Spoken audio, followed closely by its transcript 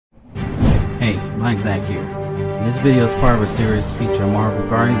Mike Zach here, and this video is part of a series featuring Marvel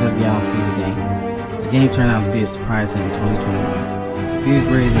Guardians of the Galaxy the game. The game turned out to be a surprise hit in 2021. If you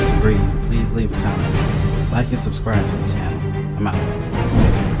agree or disagree, please leave a comment, like and subscribe to the channel. I'm out.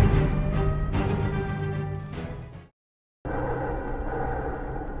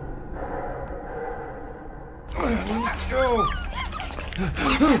 Go!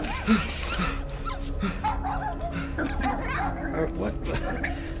 What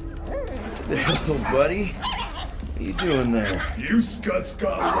the hell, buddy? What are you doing there? You scuts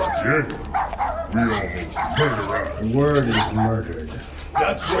got lucky. We almost murdered. The word is murdered.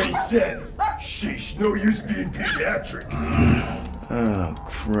 That's what he said. Sheesh, no use being pediatric. Oh,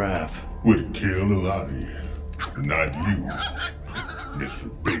 crap. Would kill a lot of you. Not you. Mr.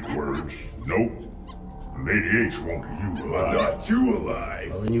 Big Words. Nope. Lady H wanted you alive. Not too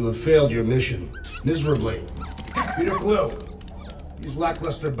alive. Well, then you have failed your mission. Miserably. Peter Quill. These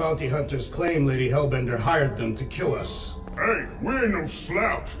lackluster bounty hunters claim Lady Hellbender hired them to kill us. Hey, we ain't no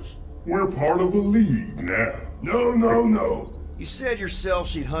slouches. We're part of a league now. No. You said yourself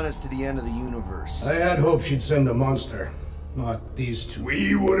she'd hunt us to the end of the universe. I had hoped she'd send a monster. Not these two.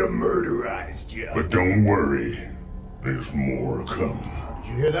 We would have murderized you. But don't worry. There's more coming. Did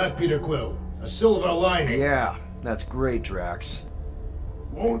you hear that, Peter Quill? A silver lining. Yeah, that's great, Drax.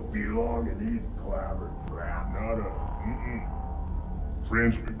 Won't be long in these clavers, crap. Not us.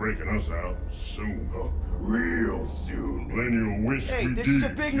 Friends will be breaking us out soon. Oh, real soon. Millennial wish. Hey, we this did. is a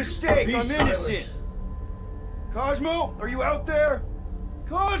big mistake. Be I'm silent. innocent. Cosmo, are you out there?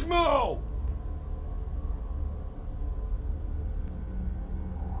 Cosmo!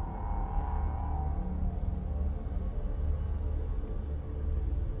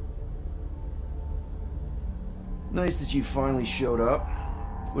 Nice that you finally showed up.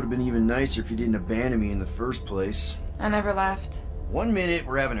 Would have been even nicer if you didn't abandon me in the first place. I never left. 1 minute,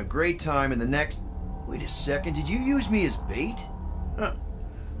 we're having a great time, and the next... Wait a second, did you use me as bait? Huh.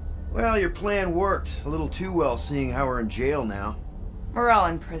 Well, your plan worked. A little too well, seeing how we're in jail now. We're all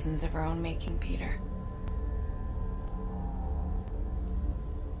in prisons of our own making, Peter.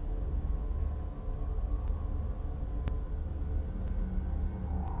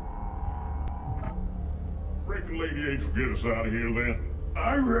 Reckon Lady H will get us out of here then?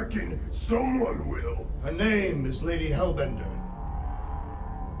 I reckon someone will. Her name is Lady Hellbender.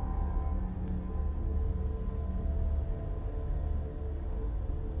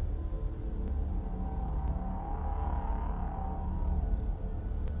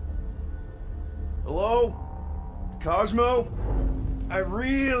 Hello? Cosmo? I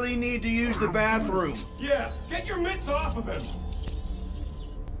really need to use the bathroom. Yeah, get your mitts off of him.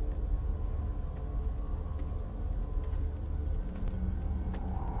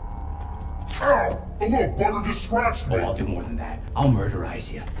 Ow! The little bugger just scratched me. Oh, I'll do more than that. I'll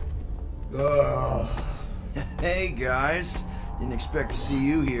murderize you. Hey, guys. Didn't expect to see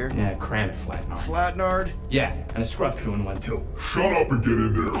you here. Yeah, cram it, Flatnard. Flatnard? Yeah, and a scruff crew in one too. Shut up and get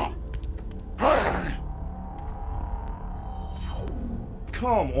in there.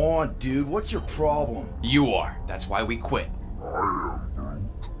 Come on, dude. What's your problem? You are. That's why we quit.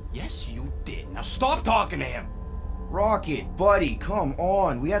 Yes, you did. Now stop talking to him. Rocket, buddy, come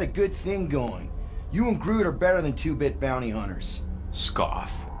on. We had a good thing going. You and Groot are better than two-bit bounty hunters.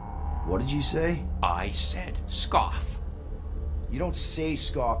 Scoff. What did you say? I said scoff. You don't say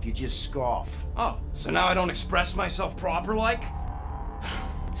scoff, you just scoff. Oh, so now I don't express myself proper like?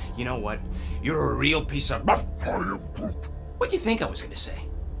 You know what? You're a real piece of... What do you think I was gonna say?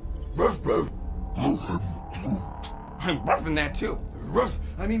 I'm roughing that too.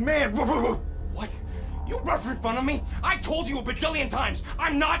 I mean, man. What? You rough in front of me? I told you a bajillion times,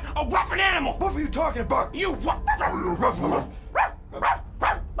 I'm not a roughing animal! What were you talking about? You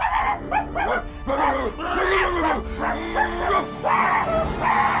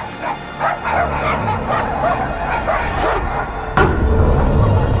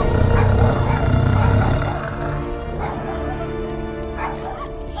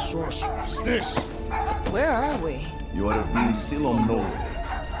Sorcerer's this? Where are we? You would have been still on nowhere.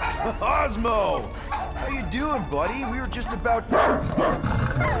 Osmo! How you doing, buddy? We were just about...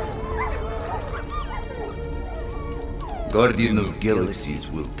 Guardian of Galaxies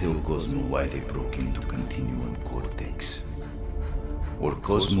will tell Cosmo why they broke into Continuum Cortex. Or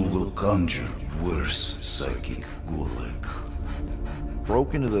Cosmo will conjure worse psychic gulag.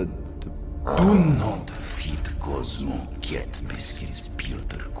 Broke into the... Do not feed Cosmo cat biscuits,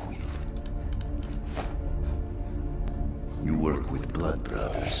 Peter Quill. You work with Blood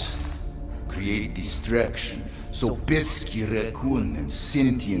Brothers. Create distraction so Pesky Raccoon and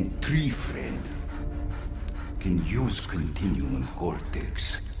Sentient Tree Friend can use Continuum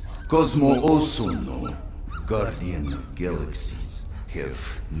Cortex Cosmo also know Guardian of Galaxies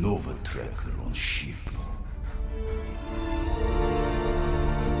have Nova Tracker on ship.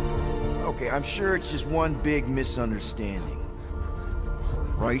 Okay, I'm sure it's just one big misunderstanding.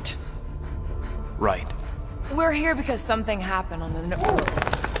 Right? Right. We're here because something happened on the...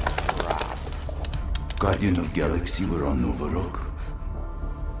 Guardian of Galaxy were on Nova Rock.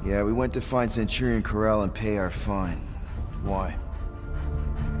 Yeah, we went to find Centurion Corral and pay our fine. Why?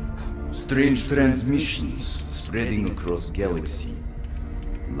 Strange transmissions spreading across galaxy,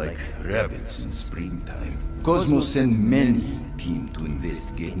 like rabbits in springtime. Cosmo sent many team to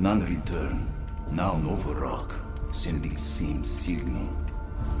investigate, none return. Now Nova Rock, sending same signal.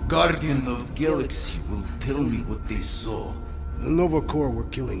 Guardian of Galaxy will tell me what they saw. The Nova Corps were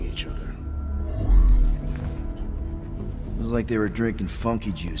killing each other. It was like they were drinking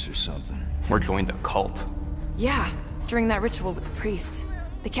funky juice or something. Or joined a cult. Yeah, during that ritual with the priest.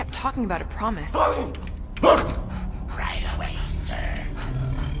 They kept talking about a promise. Right away, sir.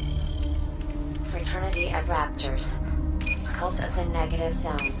 Fraternity of Raptors. Cult of the Negative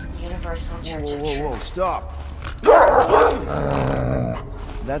Zone. Universal Church of Whoa, whoa, stop!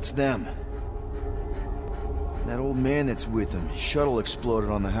 That's them. That old man that's with them. His shuttle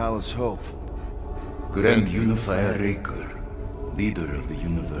exploded on the Hallis Hope. Grand Unifier Raker, leader of the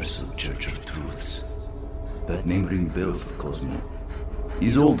Universal Church of Truths. That name rings bells for Cosmo.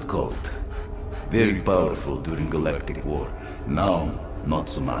 His old cult. Very powerful during Galactic War. Now, not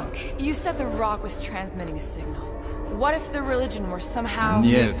so much. You said the rock was transmitting a signal. What if the religion were somehow...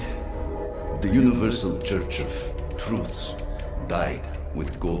 Yet, the Universal Church of Truths died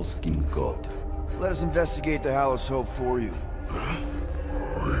with Gold-Skinned God. Let us investigate the Hallis Hope for you.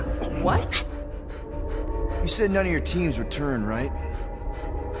 What? You said none of your teams returned, right?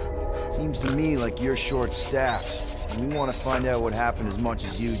 Seems to me like you're short-staffed, and we want to find out what happened as much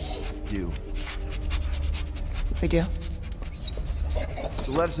as you do. We do?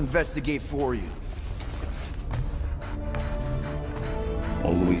 So let us investigate for you.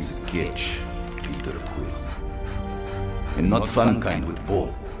 Always a catch, Peter Quill. And not fun kind with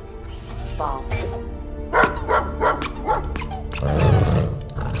ball. Ball.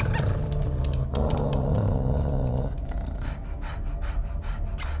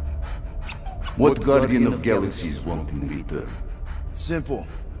 What Guardian of Galaxies want in return? Simple.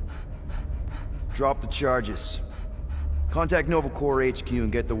 Drop the charges. Contact Nova Corps HQ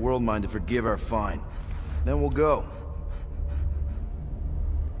and get the World Mind to forgive our fine. Then we'll go.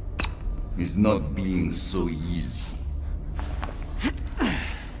 It's not being so easy.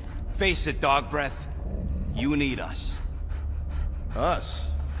 Face it, dog breath. You need us.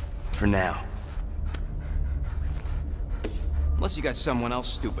 Us? For now. Unless you got someone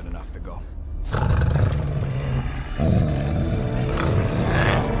else stupid enough to go.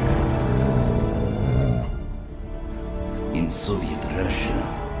 In Soviet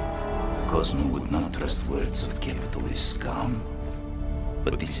Russia, Cosmo would not trust words of capitalist scum.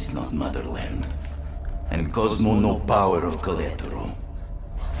 But this is not motherland. And Cosmo no power of collateral.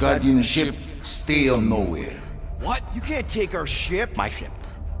 Guardianship, stay on nowhere. What? You can't take our ship? My ship.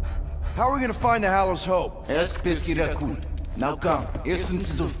 How are we gonna find the Hallis Hope? Ask Pesky Raccoon. Now come,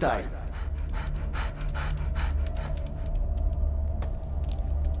 essences of time.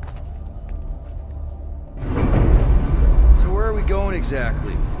 So where are we going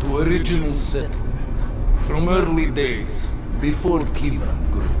exactly? To original settlement. From early days, before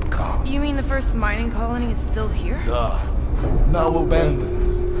Tivan Group come. You mean the first mining colony is still here? Duh. Now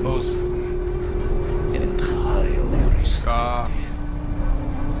abandoned, mostly. And highly restricted.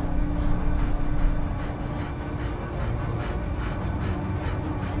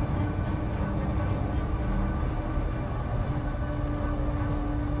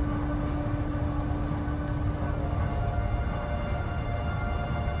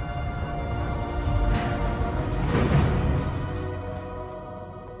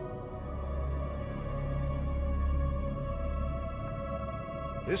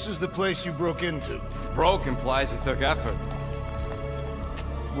 This is the place you broke into. Broke implies it took effort.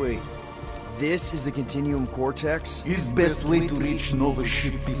 Wait, this is the Continuum Cortex? His best way to reach Nova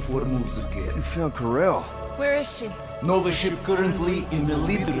ship before moves You again. found Corel. Where is she? Nova ship currently in the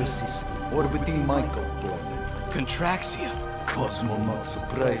Lydra system, orbiting Michael planet. Contraxia. Cosmo not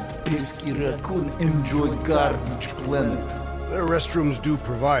surprised. Pesky Raccoon enjoy garbage planet. Their restrooms do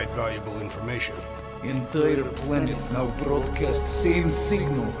provide valuable information. Entire planet now broadcast same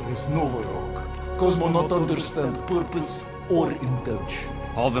signal as Nova Rock. Cosmo not understand purpose or intention.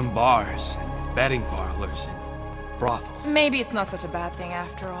 All them bars, betting parlors, and brothels. Maybe it's not such a bad thing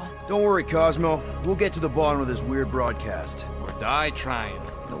after all. Don't worry, Cosmo. We'll get to the bottom of this weird broadcast. Or die trying.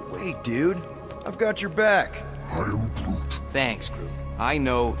 No, wait, dude. I've got your back. I am Groot. Thanks, Groot. I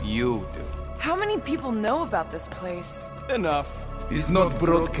know you do. How many people know about this place? Enough. Is not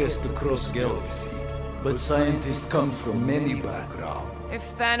broadcast across galaxy, but scientists come from many backgrounds.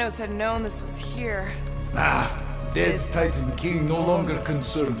 If Thanos had known this was here... Dead Titan King no longer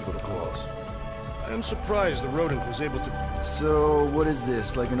concerned for cause. I am surprised the rodent was able to... So, what is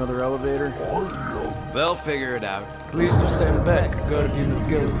this, like another elevator? They'll figure it out. Please to stand back, Guardian of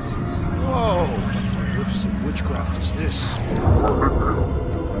Galaxies. Whoa! What magnificent witchcraft is this?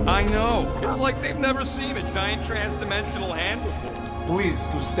 I know. It's like they've never seen a giant trans-dimensional hand before. Please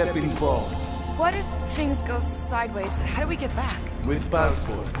to step in palm. What if things go sideways? How do we get back? With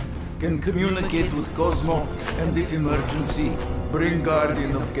passport. Can communicate with Cosmo, and if emergency, bring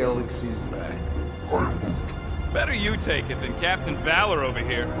Guardian of Galaxies back. I am Groot. Better you take it than Captain Valor over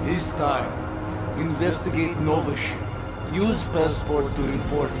here. This time, investigate Nova ship. Use passport to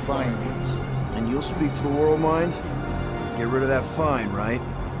report findings. And you'll speak to the world mind? Get rid of that fine, right?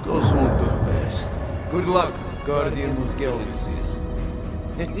 Cosmo do best. Good luck, Guardian of Galaxies.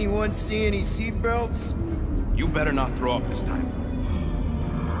 Anyone see any seatbelts? You better not throw up this time.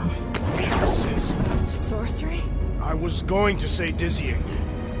 This is... Sorcery? I was going to say dizzying.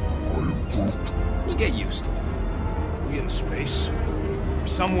 I am Groot. You get used to it. Are we in space? We're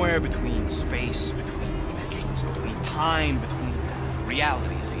somewhere between space, between dimensions, between time, between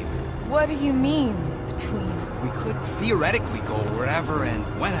realities even. What do you mean, between? We could theoretically go wherever and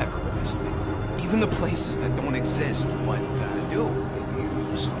whenever with this thing. Even the places that don't exist, but do.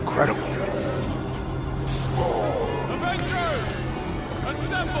 It's incredible. Avengers!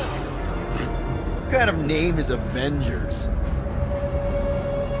 Assemble! What kind of name is Avengers?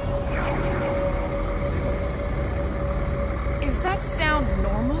 Is that sound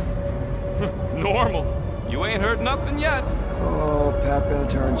normal? Normal. You ain't heard nothing yet. Oh, Pat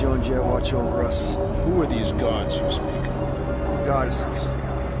Benatar and Joan Jett watch over us. Who are these gods you speak of? Goddesses.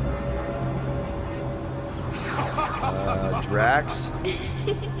 Drax?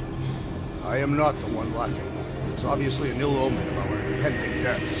 I am not the one laughing. It's obviously an ill omen of our impending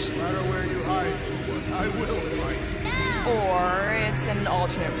deaths. No matter where you hide, I will fight. Or it's an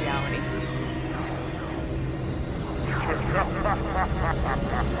alternate reality.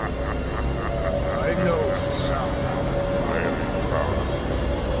 I know that sound. I am proud.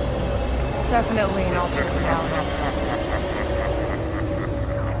 Definitely an alternate reality.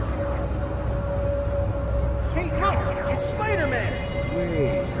 Hey, look! It's Spider-Man!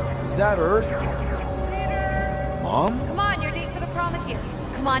 Wait, is that Earth? Mom? Come on, your date for the prom is here.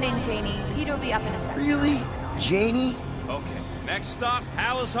 Come on in, Janie. Peter will be up in a second. Really? Janie? Okay, next stop,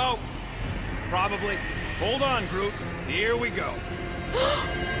 Palace Hope. Probably. Hold on, Groot. Here we go.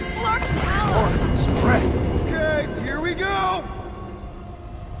 Flark's power! Spread. Okay, here we go!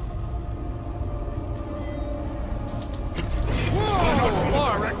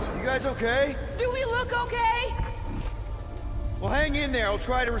 Whoa! You guys okay? Do we look okay? Well, hang in there. I'll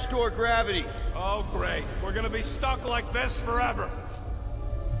try to restore gravity. Oh, great. We're gonna be stuck like this forever.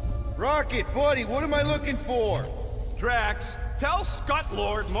 Rocket, buddy, what am I looking for? Drax, tell Scut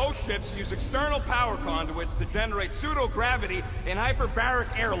Lord most ships use external power conduits to generate pseudo-gravity in hyperbaric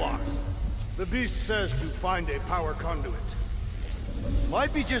airlocks. The beast says to find a power conduit.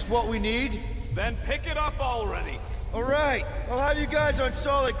 Might be just what we need. Then pick it up already. All right, I'll have you guys on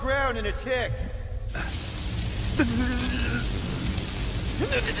solid ground in a tick.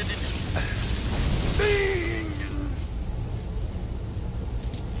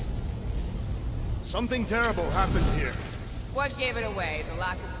 Something terrible happened here. What gave it away? The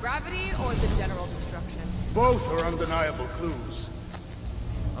lack of gravity or the general destruction? Both are undeniable clues.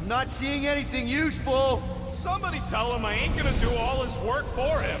 I'm not seeing anything useful. Somebody tell him I ain't gonna do all his work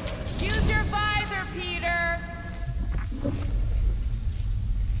for him. Use your visor, Peter!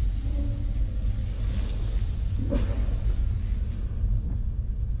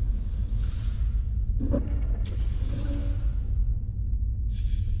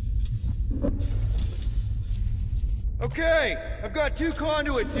 Okay, I've got 2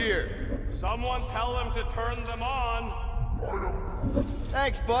 conduits here. Someone tell him to turn them on.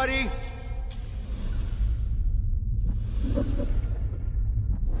 Thanks, buddy.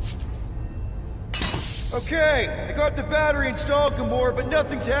 Okay, I got the battery installed, Gamora, but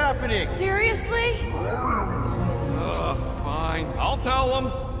nothing's happening. Seriously? Fine. I'll tell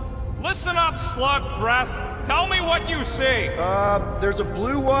him. Listen up, slug breath. Tell me what you see. There's a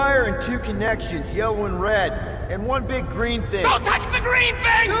blue wire and 2 connections, yellow and red, and 1 big green thing. Don't touch the green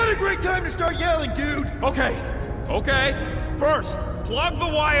thing! Not a great time to start yelling, dude! Okay. First, plug the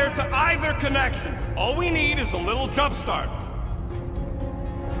wire to either connection. All we need is a little jump start.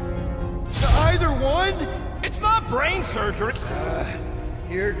 It's not brain surgery.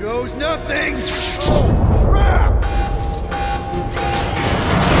 Here goes nothing! Oh, crap!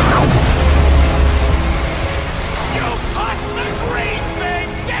 You touched the green thing!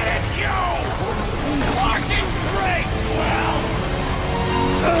 Get it, you! Fucking great, Quill!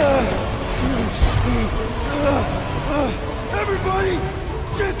 Everybody,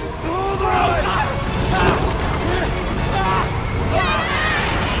 just hold on! I'm slipping!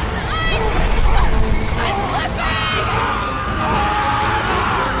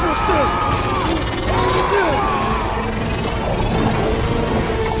 What the?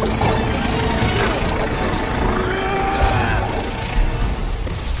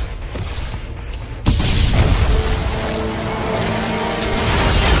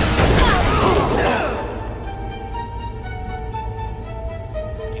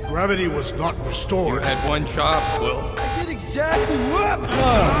 Gravity was not restored. You had one job, Quill. I did exactly what?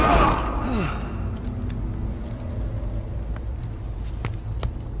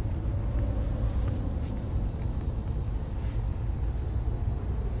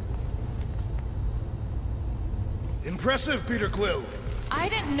 Impressive, Peter Quill. I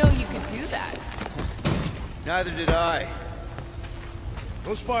didn't know you could do that. Neither did I.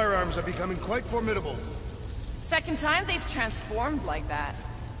 Those firearms are becoming quite formidable. Second time they've transformed like that.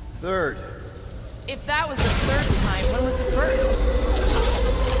 Third. If that was the third time, when was the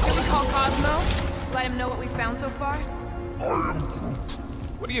first? Should we call Cosmo? Let him know what we found so far?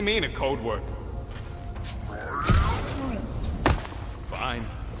 What do you mean, a code word? Fine.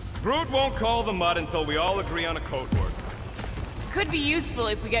 Groot won't call the mud until we all agree on a code word. Could be useful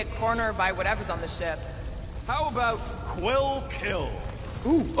if we get cornered by whatever's on the ship. How about Quill Kill?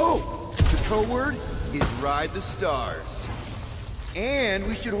 Ooh, oh! The code word is Ride the Stars. And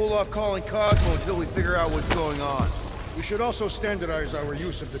we should hold off calling Cosmo until we figure out what's going on. We should also standardize our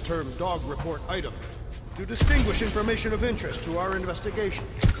use of the term dog report item to distinguish information of interest to our investigation.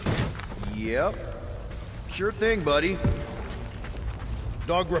 Yep. Sure thing, buddy.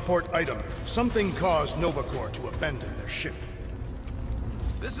 Dog report item. Something caused Nova Corps to abandon their ship.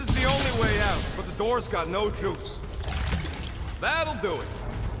 This is the only way out, but the door's got no juice. That'll do it.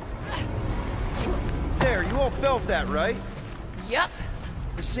 There, you all felt that, right? Yep.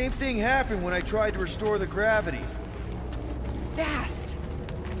 The same thing happened when I tried to restore the gravity. Dast.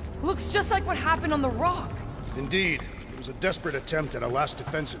 Looks just like what happened on the rock. Indeed. It was a desperate attempt at a last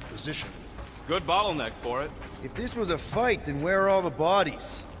defensive position. Good bottleneck for it. If this was a fight, then where are all the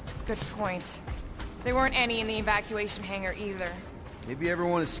bodies? Good point. There weren't any in the evacuation hangar either. Maybe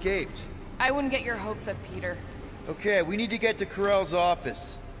everyone escaped. I wouldn't get your hopes up, Peter. Okay, we need to get to Carell's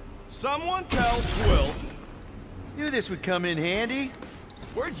office. Someone tell Quill. Knew this would come in handy.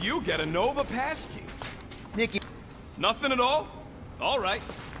 Where'd you get a Nova passkey? Nikki. Nothing at all? All right.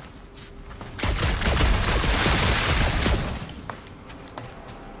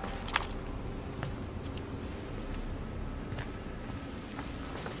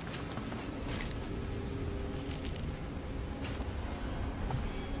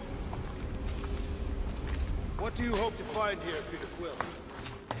 What do you hope to find here, Peter Quill?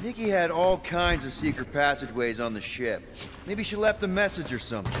 Nikki had all kinds of secret passageways on the ship. Maybe she left a message or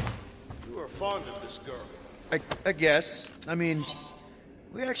something. You are fond of this girl. I guess. I mean,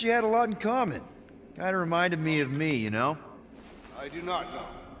 we actually had a lot in common. Kinda reminded me of me, you know? I do not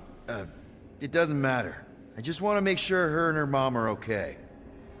know. It doesn't matter. I just want to make sure her and her mom are okay.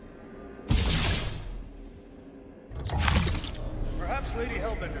 Perhaps Lady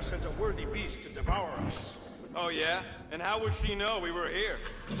Hellbender sent a worthy beast to devour us. Oh yeah? And how would she know we were here?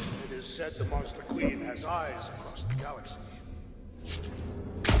 It is said the Monster Queen has eyes across the galaxy.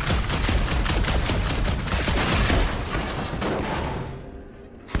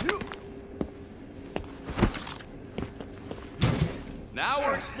 Now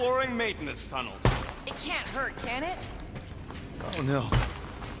we're exploring maintenance tunnels. It can't hurt, can it? Oh no.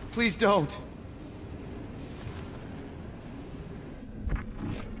 Please don't.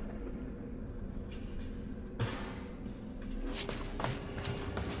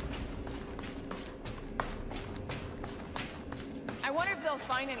 I wonder if they'll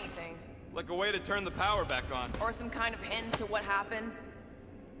find anything. Like a way to turn the power back on. Or some kind of hint to what happened.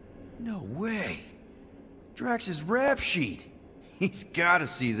 No way. Drax's rap sheet. He's gotta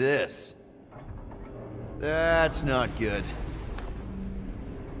see this. That's not good.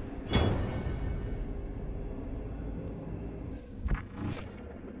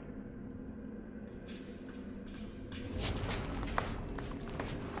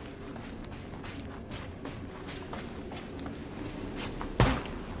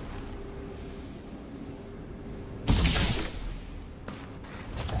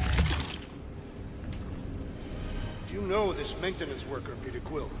 Did you know this maintenance worker, Peter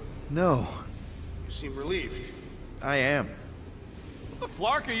Quill? No. You seem relieved. I am. What the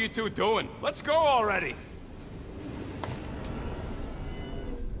flark are you two doing? Let's go already!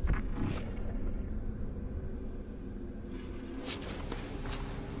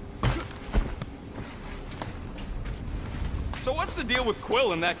 So what's the deal with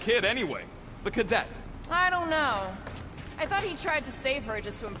Quill and that kid anyway? The cadet? I don't know. I thought he tried to save her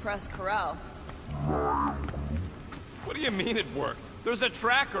just to impress Corel. What do you mean it worked? There's a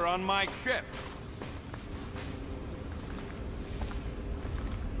tracker on my ship.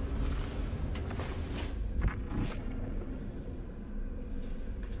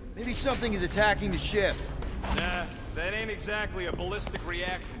 Maybe something is attacking the ship. Nah, that ain't exactly a ballistic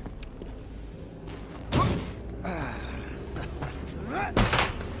reaction.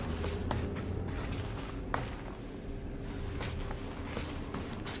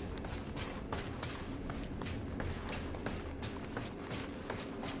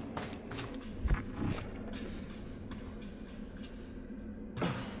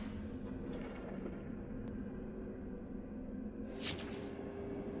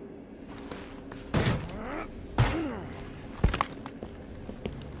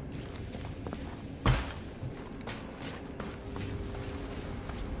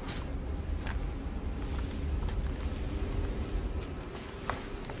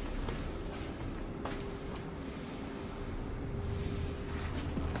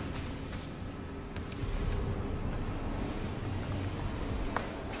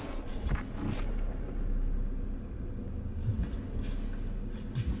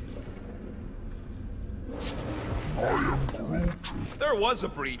 There was a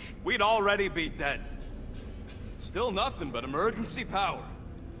breach. We'd already be dead. Still nothing but emergency power.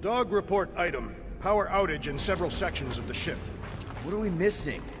 Dog report item. Power outage in several sections of the ship. What are we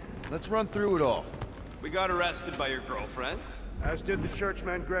missing? Let's run through it all. We got arrested by your girlfriend. As did the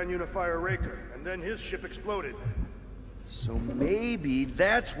Churchman Grand Unifier Raker, and then his ship exploded. So maybe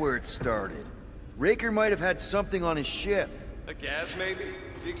that's where it started. Raker might have had something on his ship. A gas, maybe?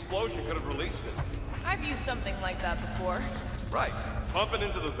 The explosion could have released it. I've used something like that before. Right. Pump it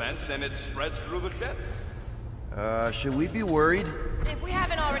into the vents and it spreads through the ship. Should we be worried? If we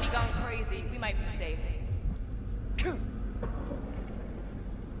haven't already gone crazy, we might be safe.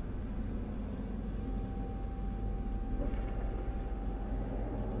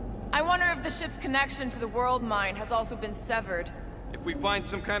 I wonder if the ship's connection to the world mine has also been severed. If we find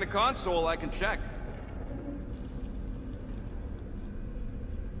some kind of console, I can check.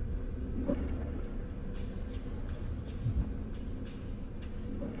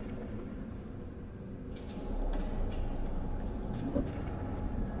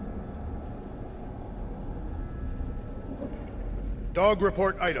 Dog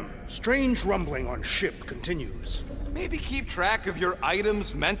report item. Strange rumbling on ship continues. Maybe keep track of your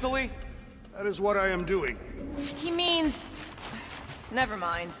items mentally? That is what I am doing. He means... Never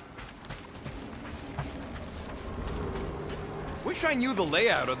mind. Wish I knew the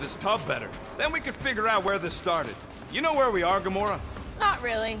layout of this tub better. Then we could figure out where this started. You know where we are, Gamora? Not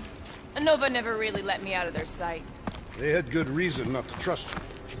really. Nova never really let me out of their sight. They had good reason not to trust you.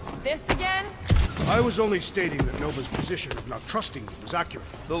 This again? I was only stating that Nova's position of not trusting you was accurate.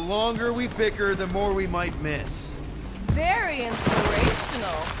 The longer we bicker, the more we might miss. Very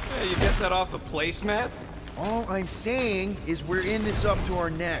inspirational. Yeah, you get that off a placemat? All I'm saying is we're in this up to our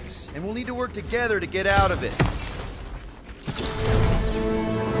necks, and we'll need to work together to get out of it.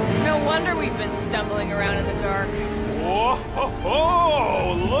 No wonder we've been stumbling around in the dark. Whoa, ho,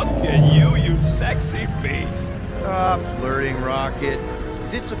 ho! Look at you, you sexy beast! Stop flirting, Rocket.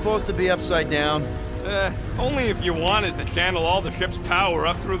 Is it supposed to be upside down? Only if you wanted to channel all the ship's power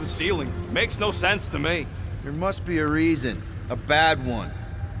up through the ceiling. Makes no sense to me. There must be a reason. A bad one.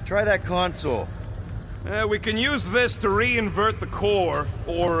 Try that console. We can use this to re-invert the core,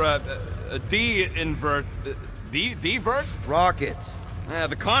 or de-invert... Divert? Rocket.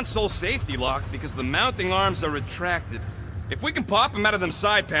 The console's safety locked because the mounting arms are retracted. If we can pop them out of them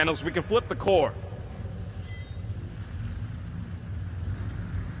side panels, we can flip the core.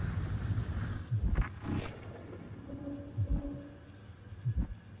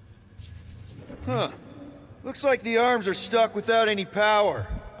 Huh. Looks like the arms are stuck without any power.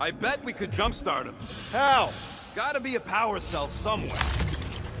 I bet we could jumpstart them. How? Gotta be a power cell somewhere.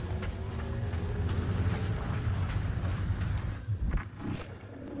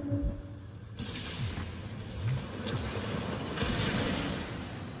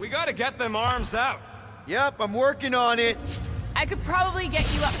 We gotta get them arms out. Yep, I'm working on it. I could probably get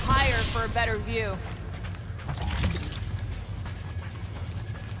you up higher for a better view.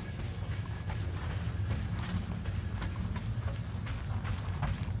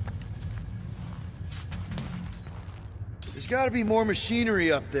 There's gotta be more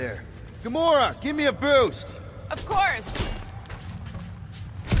machinery up there. Gamora, give me a boost! Of course!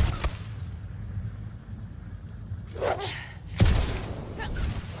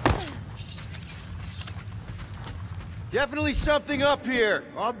 Definitely something up here!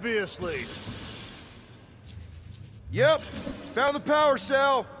 Obviously. Yep, found the power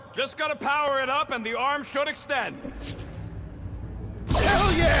cell! Just gotta power it up and the arm should extend.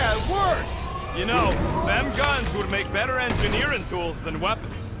 Hell yeah, it worked! You know, them guns would make better engineering tools than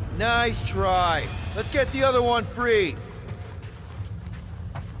weapons. Nice try. Let's get the other one free.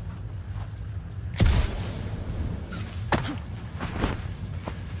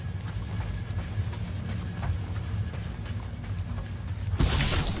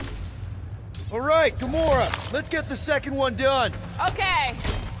 All right, Gamora, let's get the second one done. Okay.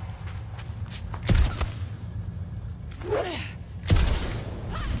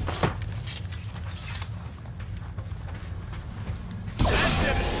 That's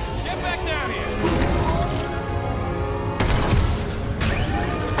it. Get back down here.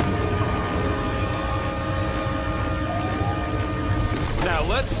 Now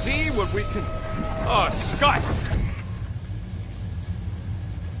let's see what we can... Oh, Scott!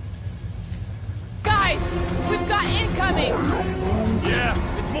 Guys, we've got incoming! Yeah,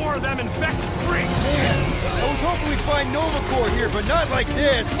 it's more of them infected freaks! I was hoping we'd find Nova Corps here, but not like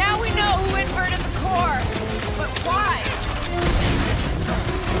this! Now we know who inverted the core! But why?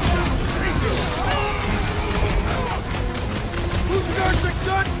 Who starts a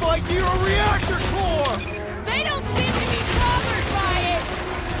gunfight near a reactor core? They don't seem to be bothered by it!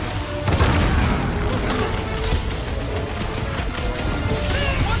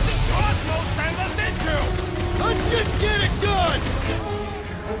 What did Cosmo send us into? Let's just get it done!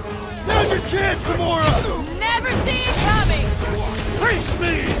 Now's your chance, Gamora! Never see it coming! Trace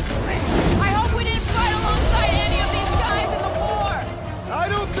me! I hope we didn't fight alongside any of these guys in the war! I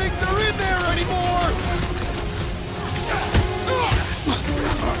don't think they're in there anymore!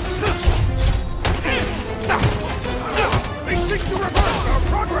 They seek to reverse our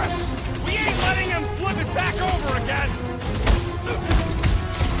progress! We ain't letting them flip it back over again!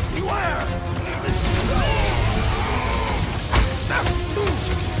 Beware!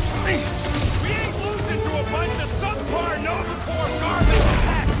 We ain't losing to a bunch of subpar Nova Corps garbage!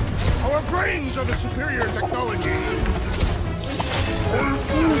 Our brains are the superior technology!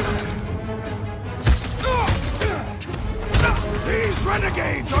 These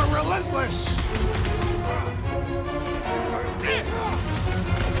renegades are relentless!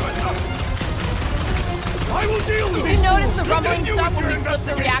 I will deal with Did you notice the rumbling stuff when we flipped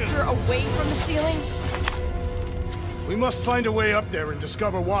the reactor away from the ceiling? We must find a way up there and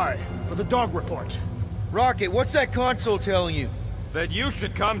discover why, for the dog report. Rocket, what's that console telling you? That you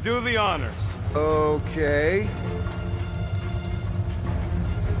should come do the honors. Okay.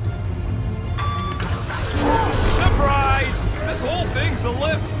 Surprise! This whole thing's a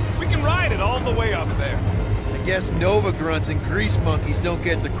lift. We can ride it all the way up there. I guess Nova grunts and grease monkeys don't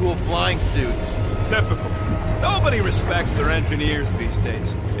get the cool flying suits. Typical. Nobody respects their engineers these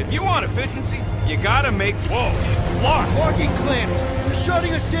days. If you want efficiency, you gotta make... Whoa! Flock! Walking clamps! They're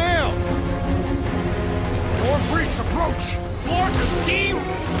shutting us down! More freaks approach! Floor to steam!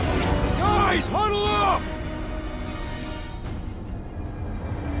 Guys, huddle up!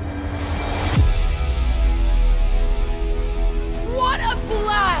 What a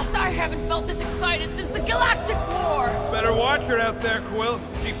blast! I haven't felt this excited since the Galactic War! Better watch her out there, Quill.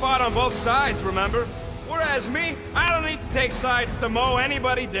 She fought on both sides, remember? Whereas me, I don't need to take sides to mow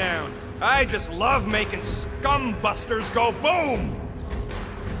anybody down. I just love making scumbusters go boom!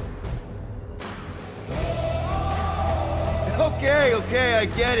 Okay, I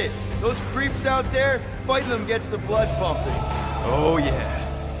get it. Those creeps out there, fighting them gets the blood pumping. Oh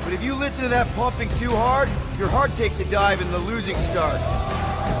yeah. But if you listen to that pumping too hard, your heart takes a dive and the losing starts.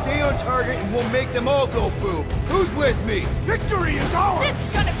 Stay on target and we'll make them all go boom. Who's with me? Victory is ours! This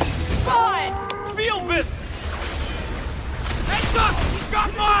is gonna be fun! Feel this! Heads up! He's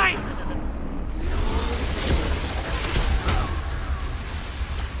got mines!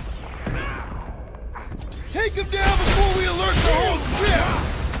 Take him down before we alert the whole ship!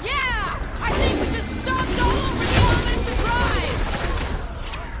 Yeah! I think we just stomped all over the element to drive!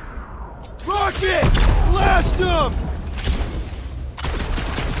 Rocket! Blast them!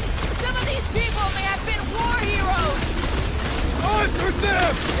 Some of these people may have been war heroes! Us or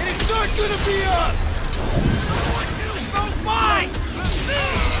them! And it's not gonna be us! Use those mines!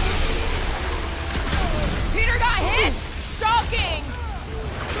 Peter got hit! Shocking!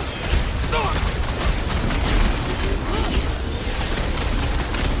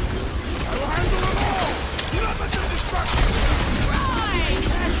 I will handle them all! Do not let them distract you!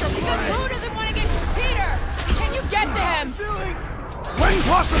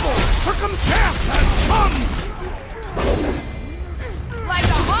 Impossible! Circumdeath has come! Like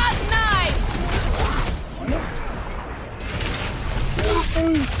a hot knife!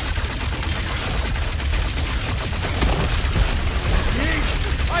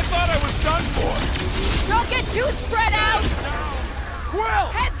 I thought I was done for. Don't get too spread out! Quill!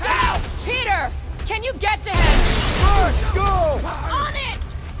 Heads out! Peter! Can you get to him? First, go! On it!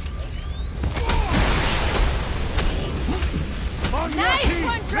 Nice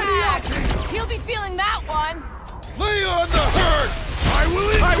one, Drax! He'll be feeling that one. Lay on the hurt! I will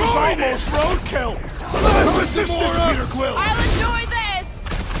enjoy I was this! almost roadkill! Smash assistant, Peter Quill! I'll enjoy this!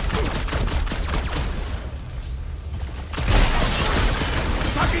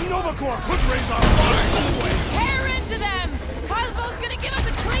 Attacking Nova Corps could raise our flag! Tear into them! Cosmo's gonna give us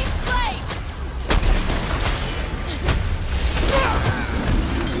a clean slate!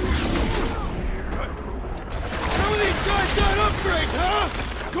 Some of these guys got upgrades, huh?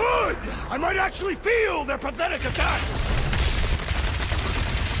 Good! I might actually feel their pathetic attacks!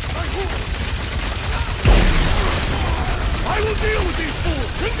 I will deal with these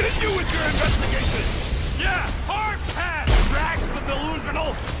fools! Continue with your investigation! Yeah, hard pass, Drax the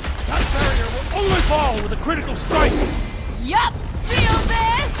Delusional! That barrier will only fall with a critical strike! Yup! Feel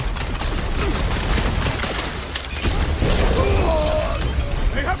this?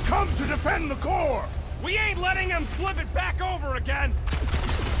 They have come to defend the core! We ain't letting him flip it back over again!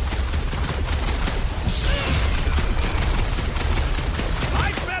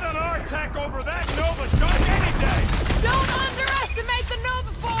 I'd bet on our tech over that Nova junk any day! Don't underestimate the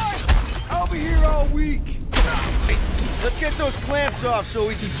Nova Force! I'll be here all week. Let's get those clamps off so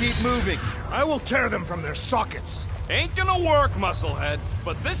we can keep moving. I will tear them from their sockets! Ain't gonna work, Musclehead.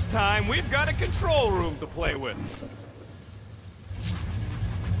 But this time, we've got a control room to play with.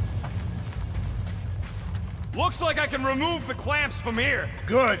 Looks like I can remove the clamps from here.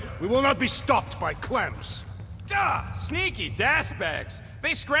 Good. We will not be stopped by clamps. Ah, sneaky bags.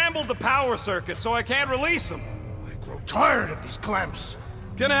 They scrambled the power circuit, so I can't release them. I grow tired of these clamps.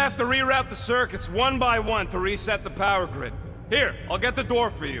 Gonna have to reroute the circuits one by one to reset the power grid. Here, I'll get the door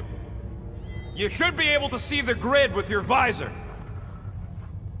for you. You should be able to see the grid with your visor.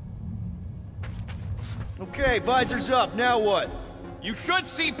 Okay, visor's up. Now what? You should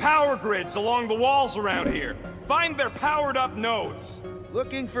see power grids along the walls around here. Find their powered-up nodes.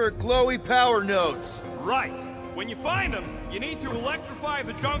 Looking for glowy power nodes. Right. When you find them, you need to electrify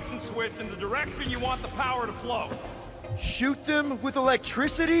the junction switch in the direction you want the power to flow. Shoot them with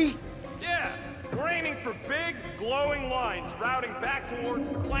electricity? Yeah. We're aiming for big, glowing lines routing back towards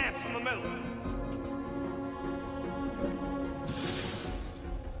the clamps in the middle.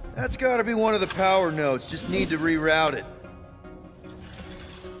 That's gotta be one of the power nodes. Just need to reroute it.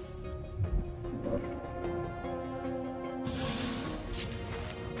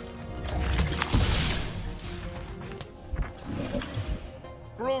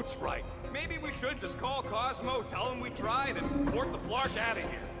 Groot's right. Maybe we should just call Cosmo, tell him we tried, and port the Flark out of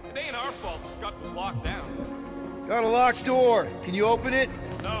here. It ain't our fault Scud was locked down. Got a locked door. Can you open it?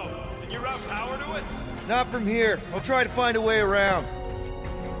 No. Can you route power to it? Not from here. I'll try to find a way around.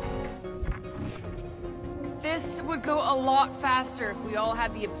 This would go a lot faster if we all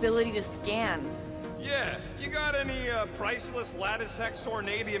had the ability to scan. Yeah. You got any priceless lattice hex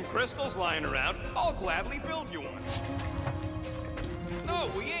ornadium crystals lying around? I'll gladly build you one. No,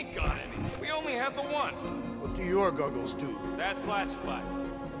 we ain't got any. We only had the one. What do your goggles do? That's classified.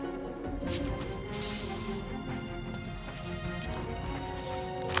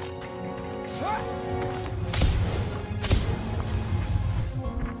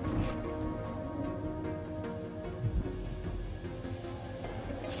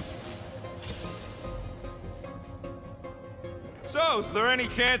 So, is there any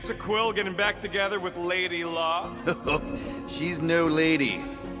chance of Quill getting back together with Lady Law? She's no lady.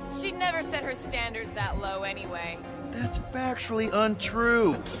 She'd never set her standards that low anyway. That's factually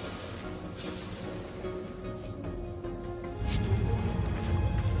untrue.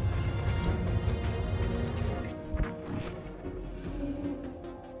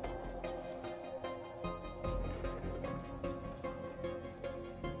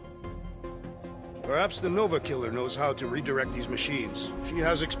 Perhaps the Nova Killer knows how to redirect these machines. She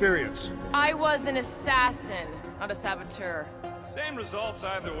has experience. I was an assassin, not a saboteur. Same results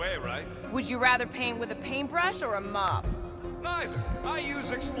either way, right? Would you rather paint with a paintbrush or a mop? Neither. I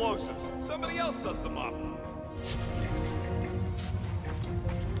use explosives. Somebody else does the mopping.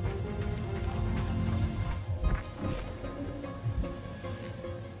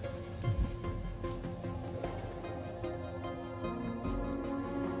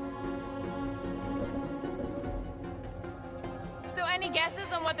 Any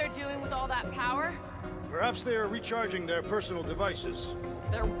guesses on what they're doing with all that power? Perhaps they are recharging their personal devices.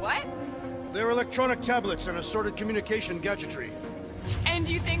 Their what? Their electronic tablets and assorted communication gadgetry. And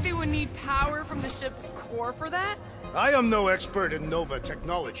do you think they would need power from the ship's core for that? I am no expert in Nova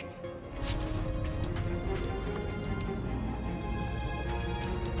technology.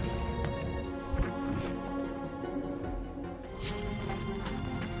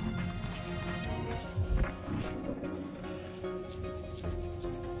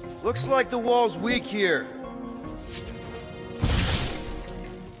 Looks like the wall's weak here.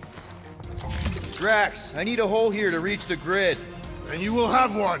 Drax, I need a hole here to reach the grid. And you will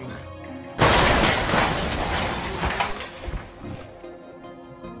have one.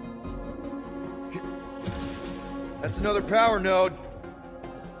 That's another power node.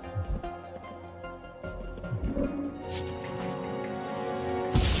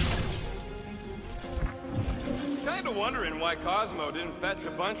 Kinda wondering why Cosmo didn't fetch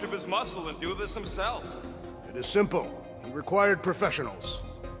a bunch of his muscle and do this himself. It is simple. He required professionals.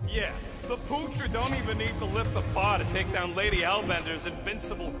 Yeah, the poocher don't even need to lift the paw to take down Lady Hellbender's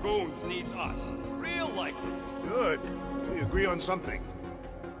invincible goons needs us. Real likely. Good. We agree on something.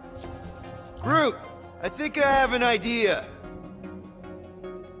 Groot, I think I have an idea.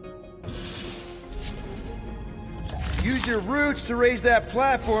 Use your roots to raise that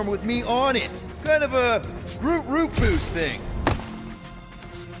platform with me on it. Kind of a Groot root boost thing.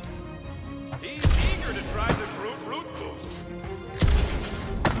 He's eager to try the Groot root boost.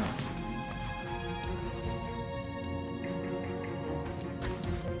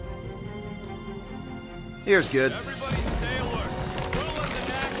 Here's good. Everybody stay alert. Don't let the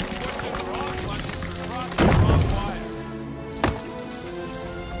knack of pushing the wrong buttons or crossing the wrong wire.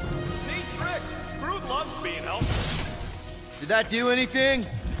 Neat trick. Groot loves being helpful. Did that do anything?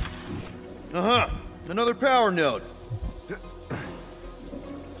 Uh-huh. Another power node.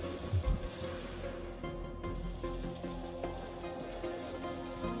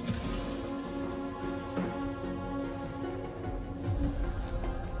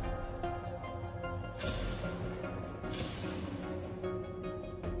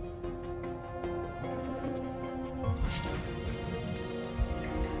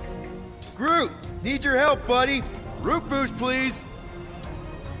 Groot, need your help, buddy. Root boost, please.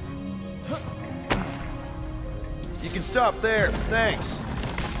 You can stop there. Thanks.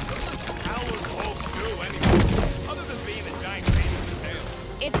 What does Howler's Hope do anyway? Other than being a giant pain in the tail.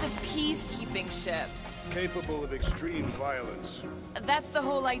 It's a peacekeeping ship. Capable of extreme violence. That's the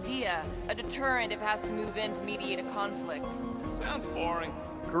whole idea. A deterrent if it has to move in to mediate a conflict. Sounds boring.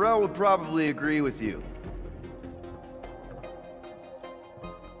 Carell would probably agree with you.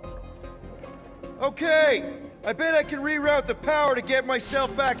 Okay! I bet I can reroute the power to get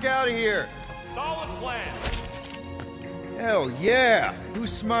myself back out of here. Solid plan. Hell yeah!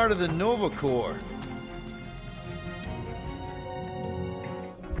 Who's smarter than Nova Corps?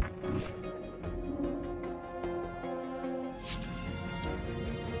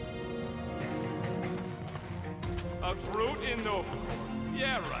 A Groot in Nova Corps.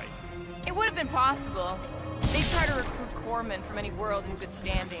 Yeah, right. It would have been possible. They try to recruit corpsmen from any world in good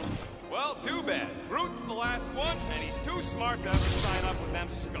standing. Well, too bad. Groot's the last one, and he's too smart to ever sign up with them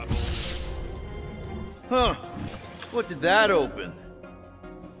scuttles. Huh. What did that open?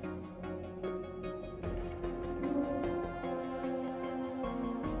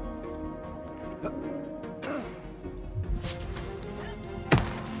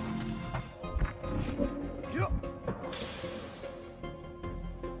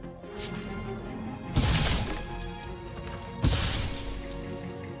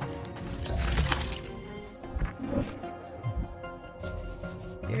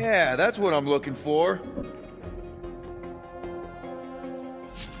 Yeah, that's what I'm looking for.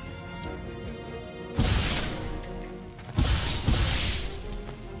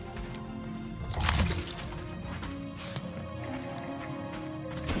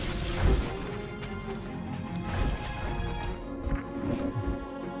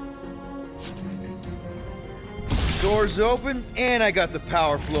 Doors open, and I got the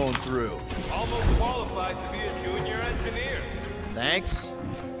power flowing through. Almost qualified to be a junior engineer. Thanks.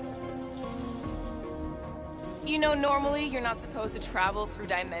 You know, normally you're not supposed to travel through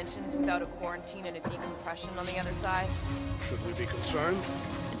dimensions without a quarantine and a decompression on the other side. Should we be concerned?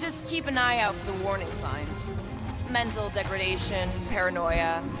 Just keep an eye out for the warning signs. Mental degradation,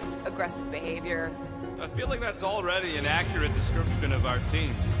 paranoia, aggressive behavior. I feel like that's already an accurate description of our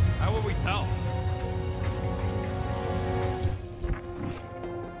team. How will we tell?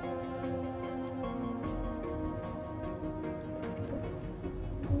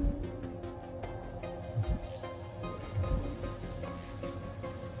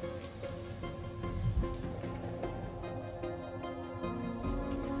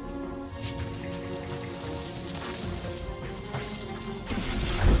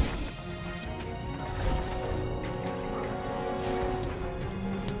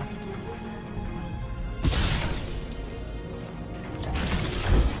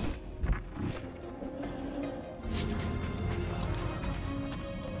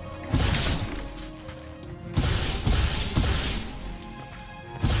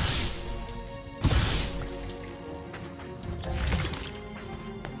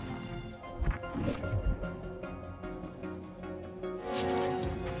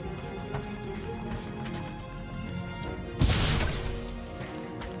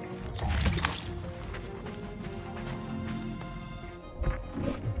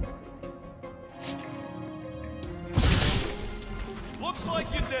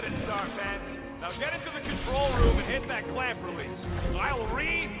 did it, Star Pants. Now get into the control room and hit that clamp release. I'll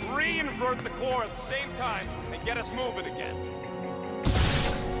re-invert the core at the same time and get us moving again.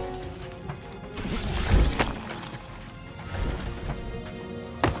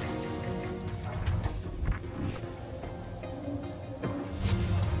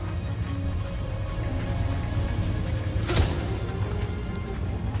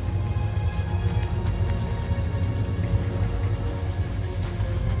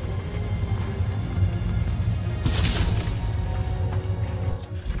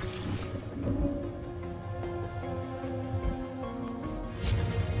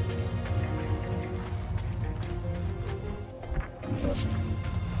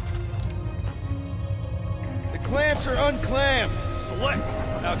 The clamps are unclamped. Slick.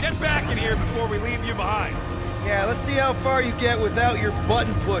 Now get back in here before we leave you behind. Yeah, let's see how far you get without your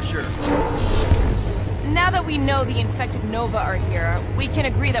button pusher. Now that we know the infected Nova are here, we can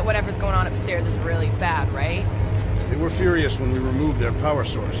agree that whatever's going on upstairs is really bad, right? They were furious when we removed their power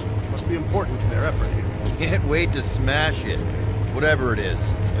source. Must be important to their effort here. Can't wait to smash it. Whatever it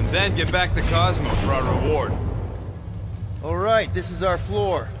is. And then get back to Cosmo for our reward. Alright, this is our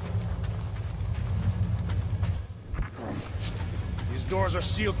floor. These doors are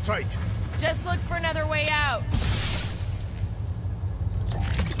sealed tight. Just look for another way out.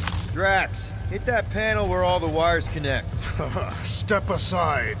 Drax, hit that panel where all the wires connect. Step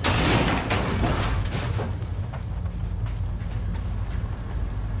aside.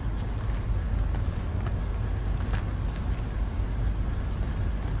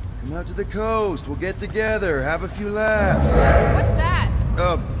 Come out to the coast. We'll get together, have a few laughs. What's that?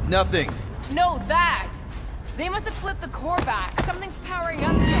 Nothing. No, that! They must have flipped the core back. Something's powering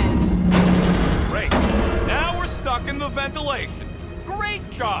up again. Great. Now we're stuck in the ventilation. Great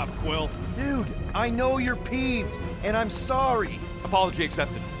job, Quill. Dude, I know you're peeved, and I'm sorry. Apology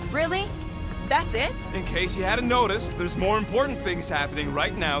accepted. Really? That's it? In case you hadn't noticed, there's more important things happening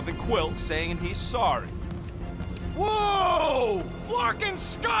right now than Quill saying he's sorry. Whoa! Flark and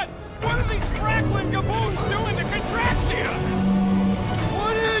Scud! What are these frackling gaboons doing to Contraxia?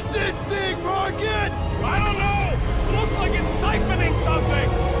 What is this thing, Rocket? I don't know! Looks like it's siphoning something!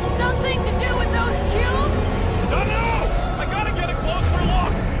 Something to do with those cubes? Don't know! I gotta get a closer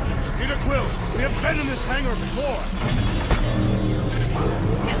look! Peter Quill, we have been in this hangar before.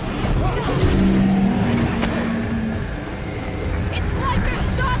 It's like they're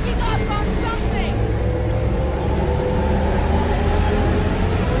stocking up on something!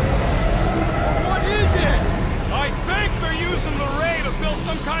 What is it? I think they're using the ray to fill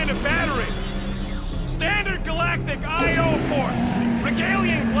some kind of battery. Standard galactic I/O ports,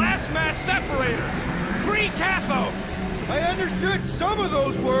 Regalian glass mat separators, pre-cathodes. I understood some of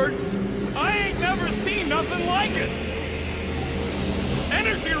those words. I ain't never seen nothing like it.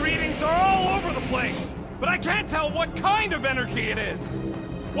 Energy readings are all over the place, but I can't tell what kind of energy it is.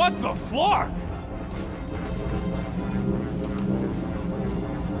 What the flark?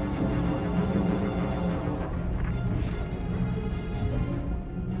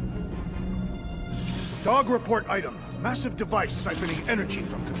 Dog report item. Massive device siphoning energy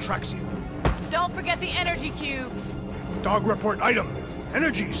from Contraxia. Don't forget the energy cubes. Dog report item.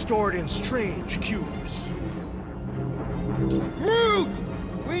 Energy stored in strange cubes. Groot!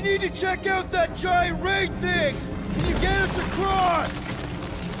 We need to check out that giant raid thing! Can you get us across?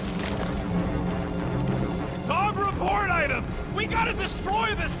 Dog report item! We gotta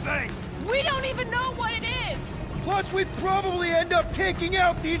destroy this thing! We don't even know what it is! Plus, we'd probably end up taking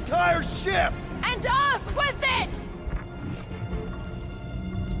out the entire ship! And us with it!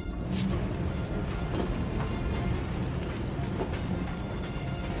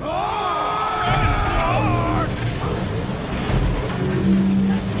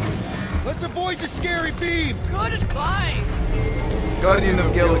 Let's avoid the scary beam! Good advice! Guardian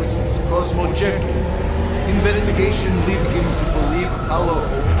of Galaxies, Cosmo Jekyll. Investigation lead him to believe Hollow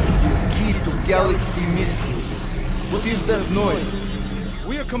is key to galaxy mystery. What is that noise?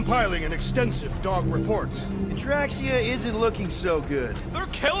 We are compiling an extensive dog report. Contraxia isn't looking so good. They're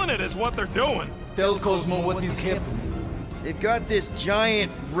killing it is what they're doing. Tell Cosmo what is happening. They've got this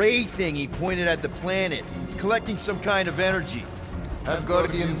giant ray thingy pointed at the planet. It's collecting some kind of energy. Have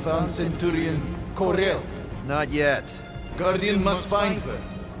Guardian found Centurion Corel? Not yet. Guardian must find her.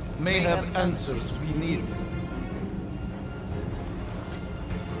 May have answers we need.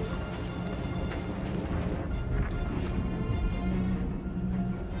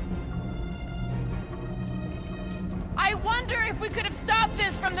 I wonder if we could have stopped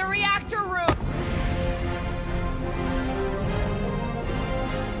this from the reactor room.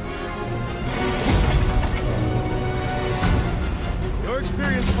 Your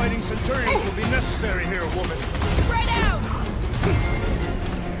experience Training Centurions will be necessary here, woman. Spread out!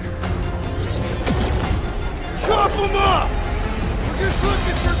 Chop them up! We're just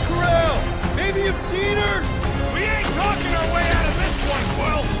looking for Corel. Maybe you've seen her? We ain't talking our way out of this one,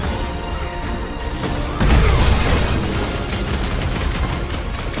 Quill!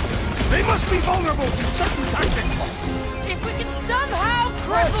 They must be vulnerable to certain tactics. If we can somehow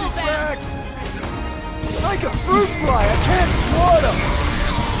cripple them! Tracks. Like a fruit fly, I can't swat him!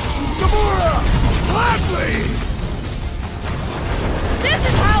 Gamora! Gladly! This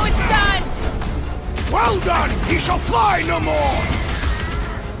is how it's done! Well done! He shall fly no more!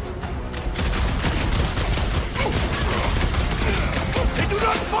 They do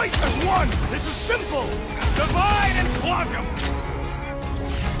not fight as one! This is simple! Divide and clunk 'em!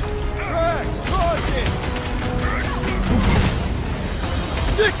 Tracks, toss it!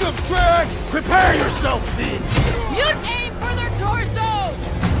 Sick of Tracks! Prepare yourself, Finn! You'd aim for their torsos!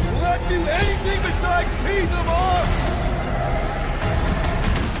 Will that do anything besides pee them off?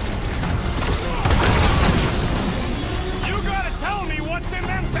 You gotta tell me what's in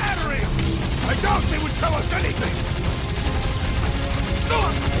them batteries! I doubt they would tell us anything!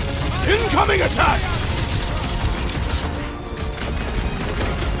 Incoming attack!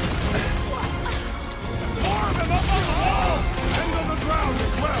 More of them up on the walls! And on the ground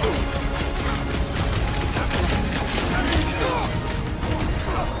as well!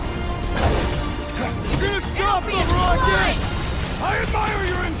 We're gonna stop Be the a rocket! slice! I admire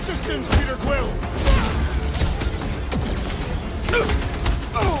your insistence, Peter Quill!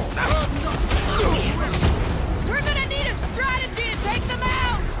 We're gonna need a strategy to take them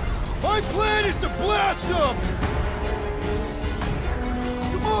out! My plan is to blast them!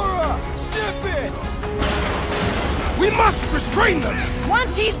 Gamora! Snip it! We must restrain them!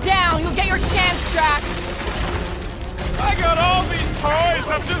 Once he's down, you'll get your chance, Drax! I got all these toys,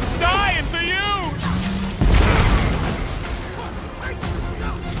 I'm just dying to use!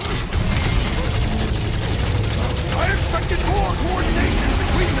 I expected more coordination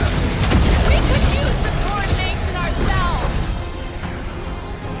between them! We could use the coordination ourselves!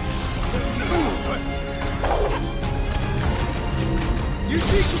 You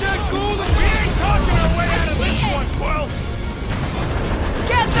see that goal? We ain't talking our way out of this one, Quill!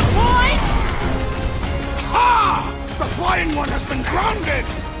 Get the point? Ha! The flying one has been grounded!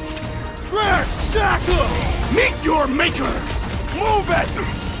 Drax, sack him! Meet your maker! Move it!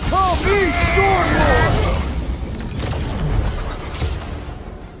 Call me Stormlord!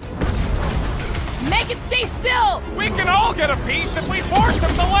 Make it stay still! We can all get a piece if we force him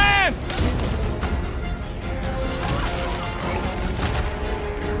to land!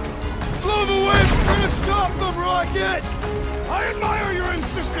 Blow the wind! We're gonna stop them, Rocket! I admire your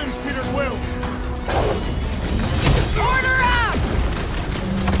insistence, Peter Quill! Order up!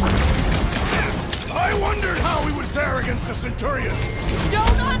 I wondered how we would fare against the Centurion!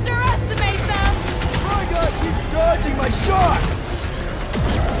 Don't underestimate them! My guy keeps dodging my shots!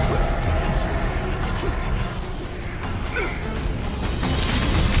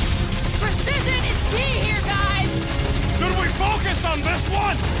 Precision is key here, guys! Should we focus on this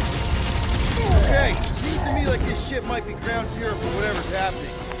one? Okay, seems to me like this ship might be ground zero for whatever's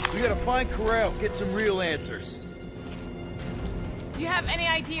happening. We gotta find Corel, get some real answers. You have any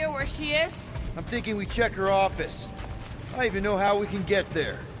idea where she is? I'm thinking we check her office. I don't even know how we can get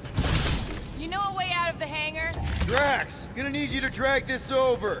there. You know a way out of the hangar? Drax, gonna need you to drag this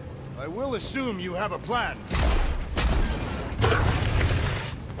over. I will assume you have a plan.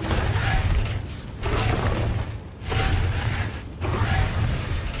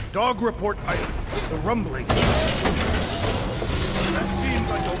 Dog report item. The rumbling continues. That seemed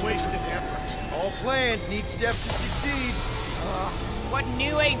like a wasted effort. All plans need steps to succeed. What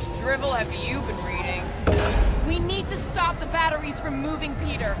new age drivel have you been reading? We need to stop the batteries from moving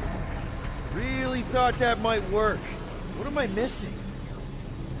Peter. Really thought that might work. What am I missing?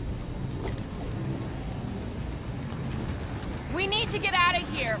 We need to get out of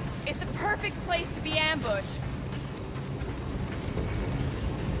here. It's the perfect place to be ambushed.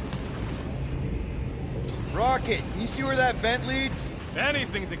 Rocket, can you see where that vent leads?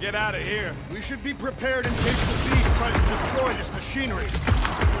 Anything to get out of here. We should be prepared in case the beast tries to destroy this machinery.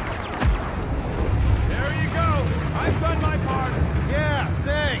 There you go. I've done my part. Yeah,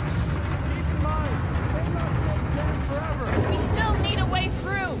 thanks. Keep in mind, they not stay dead forever. We still need a way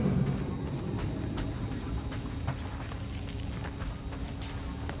through.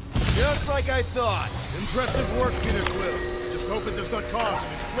 Just like I thought. Impressive work, Peter Quill. Just hope it does not cause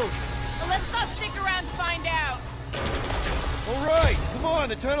an explosion. But let's not stick around to find out. All right, come on,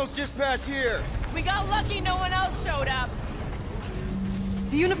 the tunnel's just past here. We got lucky no one else showed up.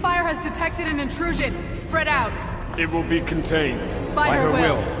 The Unifier has detected an intrusion. Spread out. It will be contained. By her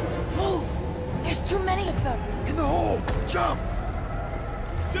will. Move! There's too many of them. In the hole! Jump!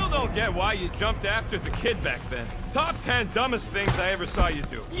 Still don't get why you jumped after the kid back then. Top 10 dumbest things I ever saw you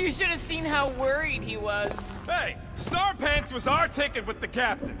do. You should have seen how worried he was. Hey, Starpants was our ticket with the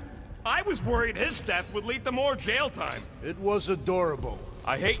captain. I was worried his death would lead to more jail time. It was adorable.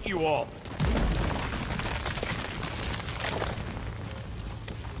 I hate you all.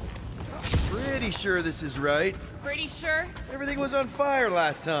 Pretty sure this is right. Pretty sure? Everything was on fire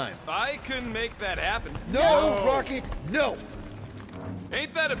last time. I couldn't make that happen. No, Rocket, no!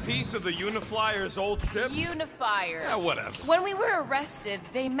 Ain't that a piece of the Uniflyer's old ship? Unifier. Yeah, whatever. When we were arrested,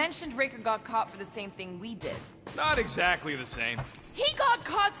 they mentioned Raker got caught for the same thing we did. Not exactly the same. He got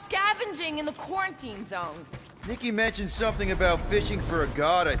caught scavenging in the quarantine zone. Nikki mentioned something about fishing for a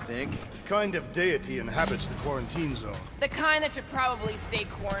god, I think. What kind of deity inhabits the quarantine zone? The kind that should probably stay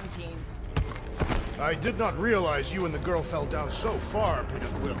quarantined. I did not realize you and the girl fell down so far, Peter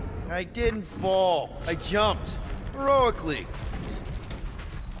Quill. I didn't fall. I jumped. Heroically.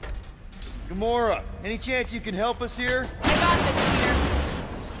 Gamora, any chance you can help us here? I got this,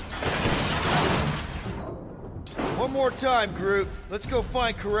 Peter. One more time, Groot. Let's go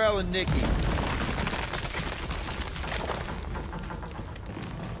find Karel and Nikki.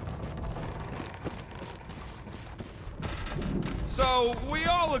 So, we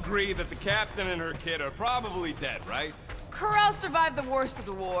all agree that the captain and her kid are probably dead, right? Karel survived the worst of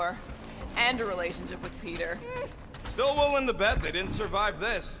the war. And a relationship with Peter. Still willing to bet they didn't survive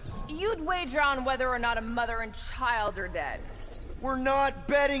this. You'd wager on whether or not a mother and child are dead. We're not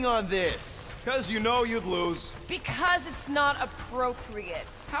betting on this. Because you know you'd lose. Because it's not appropriate.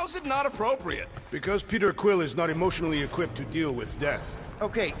 How's it not appropriate? Because Peter Quill is not emotionally equipped to deal with death.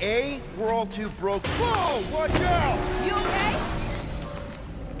 Okay, A, we're all too broke. Whoa, watch out! You okay?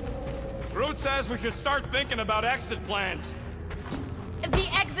 Groot says we should start thinking about exit plans. The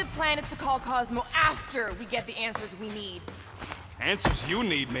exit plan is to call Cosmo after we get the answers we need. Answers you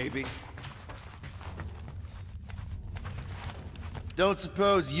need, maybe. Don't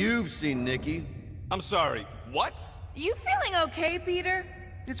suppose you've seen Nikki? I'm sorry, what? You feeling okay, Peter?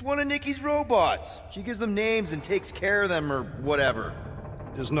 It's one of Nikki's robots. She gives them names and takes care of them or whatever.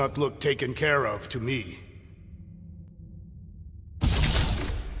 Does not look taken care of to me.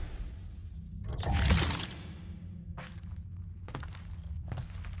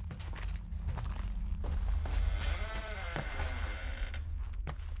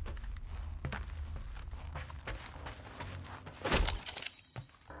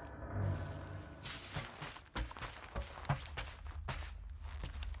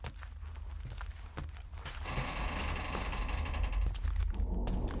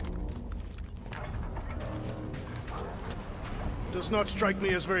 Does not strike me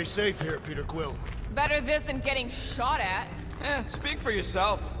as very safe here, Peter Quill. Better this than getting shot at. Speak for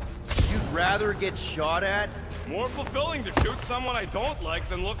yourself. You'd rather get shot at? More fulfilling to shoot someone I don't like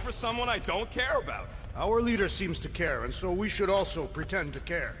than look for someone I don't care about. Our leader seems to care, and so we should also pretend to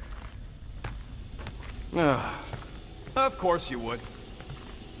care. Of course you would.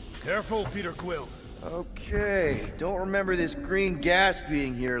 Careful, Peter Quill. Okay, don't remember this green gas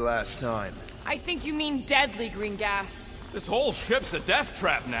being here last time. I think you mean deadly green gas. This whole ship's a death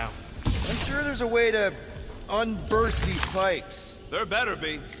trap now. I'm sure there's a way to unburst these pipes. There better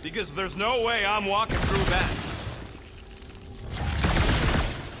be, because there's no way I'm walking through that.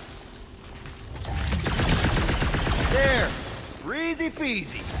 There! Easy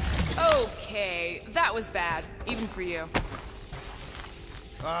peasy. Okay, that was bad, even for you.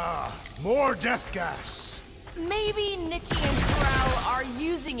 Ah, more death gas. Maybe Nikki and Karel are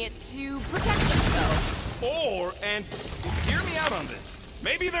using it to protect themselves. Or, and hear me out on this,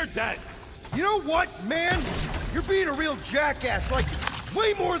 maybe they're dead. You know what, man? You're being a real jackass, like,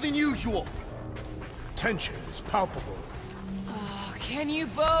 way more than usual. Tension is palpable. Oh, can you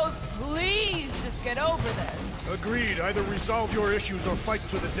both please just get over this? Agreed. Either resolve your issues or fight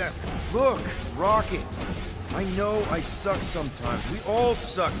to the death. Look, Rocket. I know I suck sometimes. We all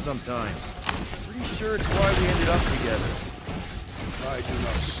suck sometimes. Pretty sure it's why we ended up together. I do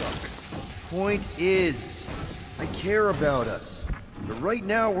not suck. Point is, I care about us. But right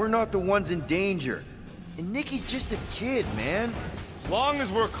now, we're not the ones in danger. And Nikki's just a kid, man. As long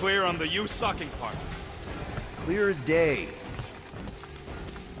as we're clear on the you sucking part. Clear as day.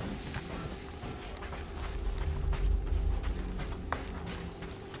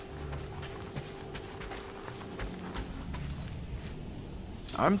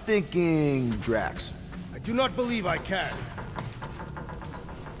 I'm thinking Drax. I do not believe I can.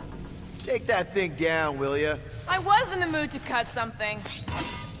 Take that thing down, will ya? I was in the mood to cut something.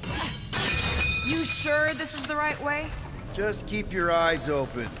 You sure this is the right way? Just keep your eyes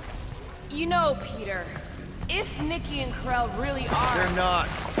open. You know, Peter, if Nikki and Corell really are... They're not.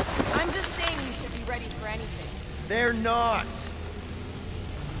 I'm just saying you should be ready for anything. They're not.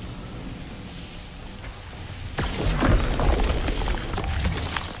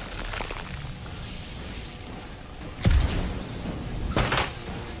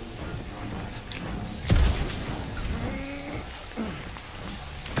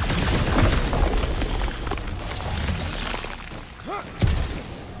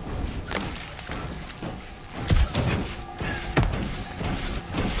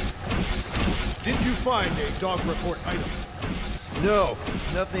 Did you find a dog report item? No,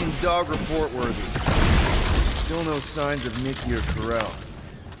 nothing dog report worthy. Still no signs of Nikki or Corell.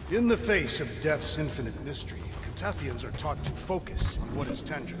 In the face of death's infinite mystery, Catathians are taught to focus on what is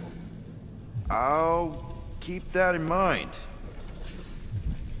tangible. I'll keep that in mind.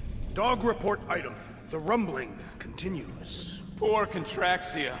 Dog report item. The rumbling continues. Poor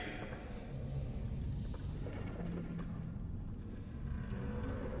Contraxia.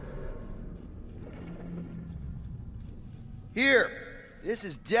 Here! This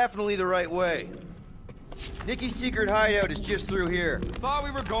is definitely the right way. Nikki's secret hideout is just through here. Thought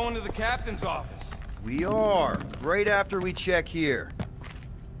we were going to the captain's office. We are, right after we check here.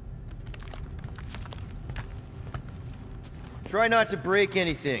 Try not to break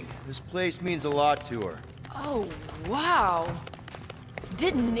anything. This place means a lot to her. Oh, wow.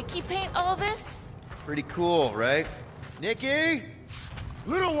 Did Nikki paint all this? Pretty cool, right? Nikki?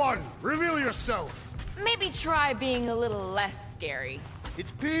 Little one, reveal yourself. Maybe try being a little less scary.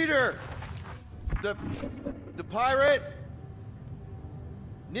 It's Peter! The pirate?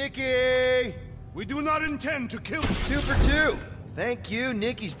 Nikki! We do not intend to kill you. 2 for 2. Thank you,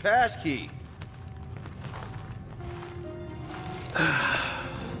 Nikki's passkey.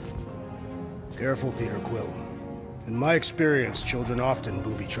 Careful, Peter Quill. In my experience, children often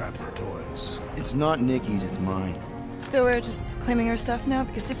booby-trap their toys. It's not Nikki's, it's mine. So we're just claiming her stuff now?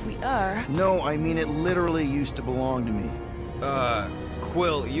 Because if we are... No, I mean it literally used to belong to me.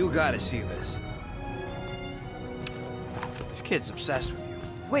 Quill, you gotta see this. This kid's obsessed with you.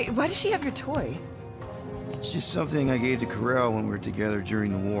 Wait, why does she have your toy? It's just something I gave to Corell when we were together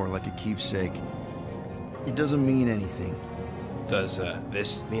during the war, like a keepsake. It doesn't mean anything. Does,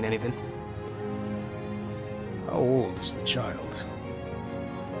 this mean anything? How old is the child?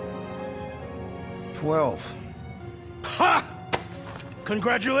 12. Ha!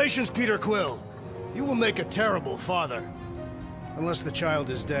 Congratulations, Peter Quill. You will make a terrible father. Unless the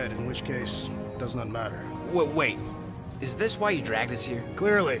child is dead, in which case, it does not matter. Wait. Is this why you dragged us here?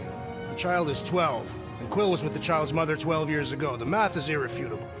 Clearly. The child is 12, and Quill was with the child's mother 12 years ago. The math is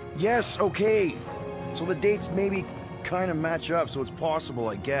irrefutable. Yes, okay. So the dates maybe kind of match up, so it's possible,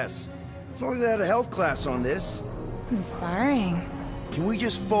 I guess. It's not like they had a health class on this. Inspiring. Can we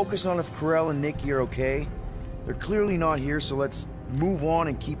just focus on if Corell and Nikki are okay? They're clearly not here, so let's move on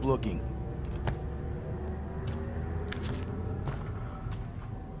and keep looking.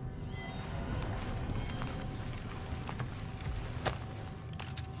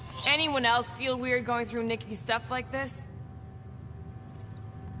 Anyone else feel weird going through Nikki's stuff like this?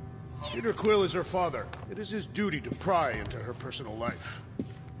 Peter Quill is her father. It is his duty to pry into her personal life.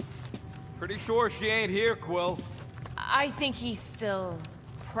 Pretty sure she ain't here, Quill. I think he's still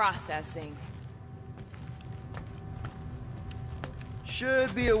processing.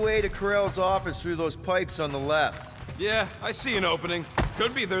 Should be a way to Corell's office through those pipes on the left. Yeah, I see an opening.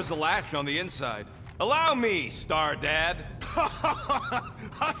 Could be there's a latch on the inside. Allow me, Star Dad.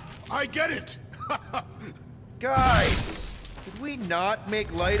 I get it. Guys, could we not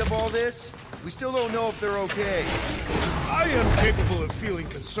make light of all this? We still don't know if they're okay. I am capable of feeling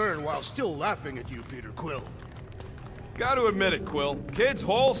concern while still laughing at you, Peter Quill. Gotta admit it, Quill. Kid's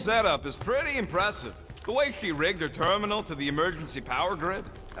whole setup is pretty impressive. The way she rigged her terminal to the emergency power grid.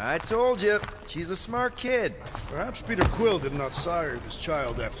 I told you, she's a smart kid. Perhaps Peter Quill did not sire this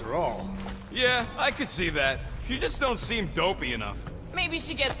child after all. Yeah, I could see that. She just don't seem dopey enough. Maybe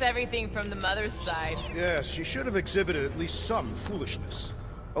she gets everything from the mother's side. Yes, she should have exhibited at least some foolishness.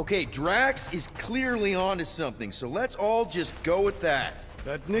 Okay, Drax is clearly onto something, so let's all just go with that.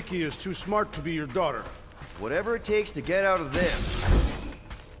 That Nikki is too smart to be your daughter. Whatever it takes to get out of this.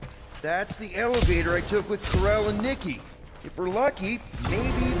 That's the elevator I took with Corell and Nikki. If we're lucky,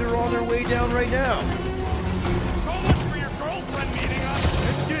 maybe they're on their way down right now. So much for your girlfriend meeting us.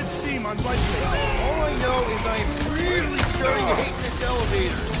 It did seem unlikely. All I know is I am really starting to hate this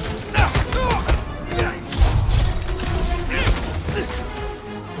elevator.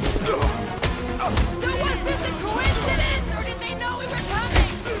 So was this a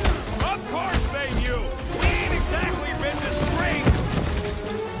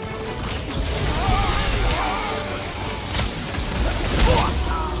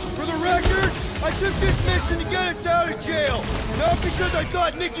Just because I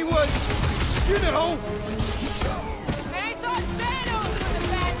thought Nikki was, you know. And I thought Thanos was a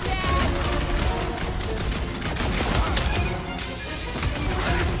bad dad.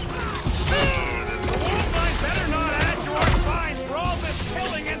 The wolf line better not add to our fines for all this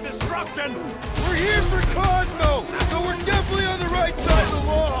killing and destruction. We're here for Cosmo, so we're definitely on the right side of the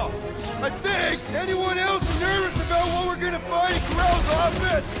law. I think. Anyone else nervous about what we're gonna find in Corral's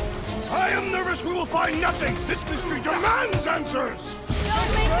office? I am nervous we will find nothing. This mystery demands answers. Don't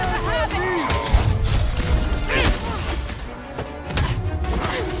make this a habit.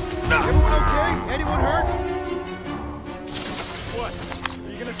 Everyone okay? Anyone hurt? What?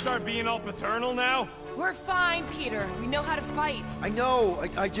 Are you gonna start being all paternal now? We're fine, Peter. We know how to fight. I know,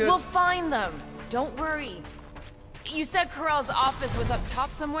 I just... We'll find them. Don't worry. You said Corral's office was up top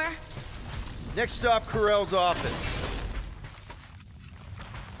somewhere? Next stop, Corral's office.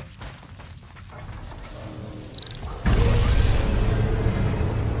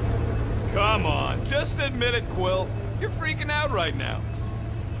 Come on, just admit it, Quill. You're freaking out right now.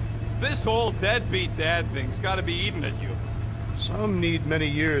 This whole deadbeat dad thing's gotta be eating at you. Some need many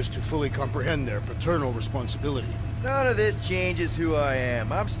years to fully comprehend their paternal responsibility. None of this changes who I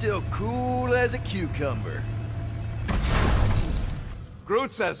am. I'm still cool as a cucumber.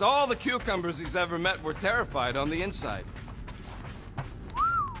 Groot says all the cucumbers he's ever met were terrified on the inside.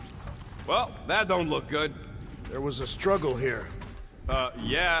 Well, that don't look good. There was a struggle here.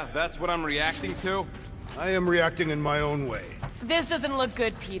 Yeah, that's what I'm reacting to. I am reacting in my own way. This doesn't look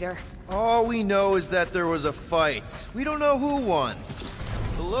good, Peter. All we know is that there was a fight. We don't know who won.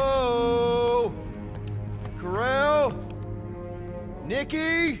 Hello? Corral?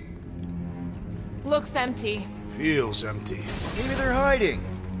 Nikki? Looks empty. Feels empty. Maybe they're hiding.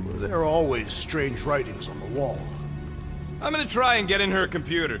 There are always strange writings on the wall. I'm gonna try and get in her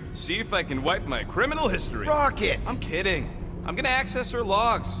computer, see if I can wipe my criminal history. Rocket! I'm kidding. I'm gonna access her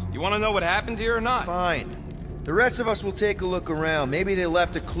logs. You wanna know what happened here or not? Fine. The rest of us will take a look around. Maybe they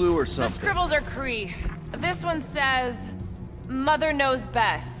left a clue or something. The scribbles are Cree. This one says, Mother knows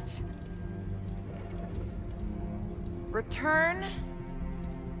best. Return,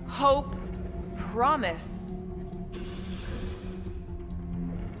 hope, promise.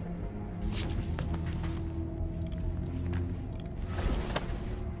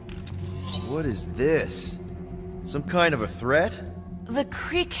 What is this? Some kind of a threat? The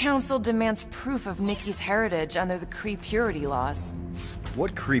Kree Council demands proof of Nikki's heritage under the Kree purity laws.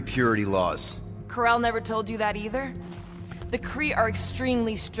 What Kree purity laws? Corral never told you that either? The Kree are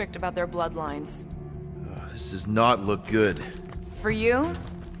extremely strict about their bloodlines. Oh, this does not look good. For you?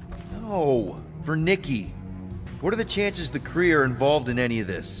 No, for Nikki. What are the chances the Kree are involved in any of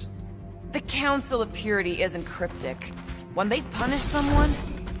this? The Council of Purity isn't cryptic. When they punish someone,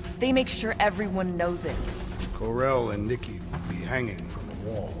 they make sure everyone knows it. Corral and Nikki would be hanging from a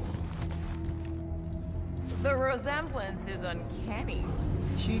wall. The resemblance is uncanny.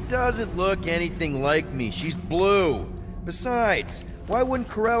 She doesn't look anything like me. She's blue. Besides, why wouldn't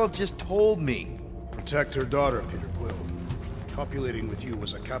Corral have just told me? Protect her daughter, Peter Quill. Copulating with you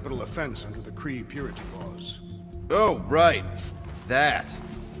was a capital offense under the Kree purity laws. Oh, right. That.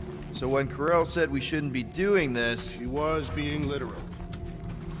 So when Corral said we shouldn't be doing this... He was being literal.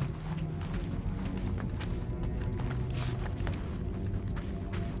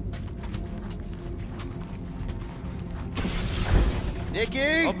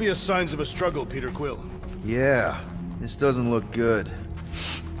 Nikki? Obvious signs of a struggle, Peter Quill. Yeah, this doesn't look good.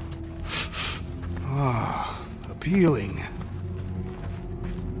 Ah, appealing.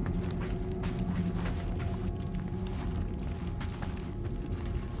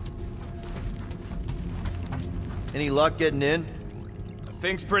 Any luck getting in? The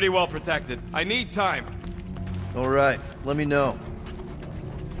thing's pretty well protected. I need time. All right, let me know.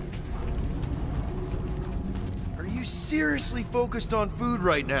 Are you seriously focused on food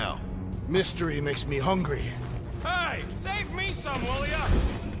right now? Mystery makes me hungry. Hey, save me some, will ya?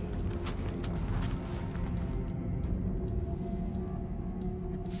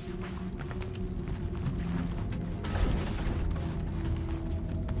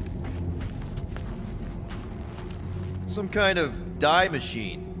 Some kind of dye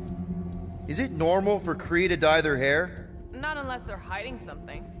machine. Is it normal for Kree to dye their hair? Not unless they're hiding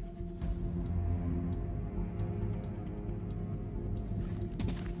something.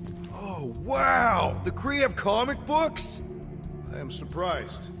 Oh, wow! The Kree have comic books? I am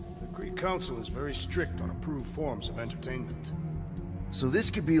surprised. The Kree Council is very strict on approved forms of entertainment. So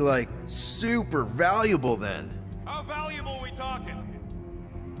this could be, like, super valuable then. How valuable are we talking?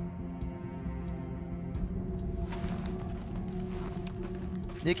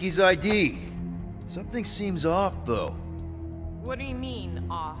 Nikki's ID. Something seems off, though. What do you mean,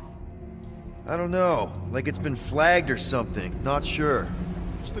 off? I don't know. Like it's been flagged or something. Not sure.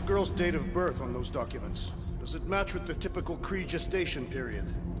 What's the girl's date of birth on those documents? Does it match with the typical Kree gestation period?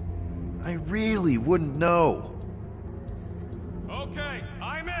 I really wouldn't know. Okay,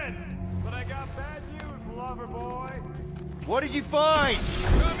 I'm in. But I got bad news, lover boy. What did you find?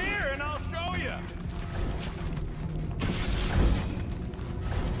 Come here and I'll show you.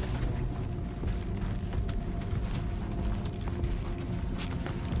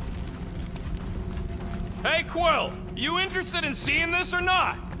 Hey, Quill, you interested in seeing this or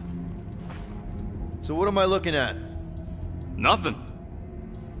not? So what am I looking at? Nothing.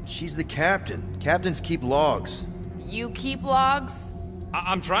 She's the captain. Captains keep logs. You keep logs?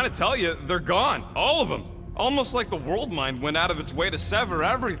 I'm trying to tell you, they're gone. All of them. Almost like the world mind went out of its way to sever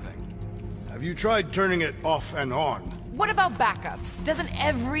everything. Have you tried turning it off and on? What about backups? Doesn't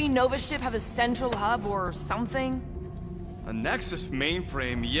every Nova ship have a central hub or something? A Nexus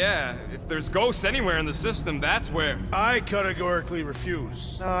mainframe, yeah. If there's ghosts anywhere in the system, that's where. I categorically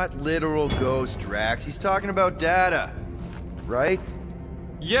refuse. Not literal ghost, Drax. He's talking about data. Right?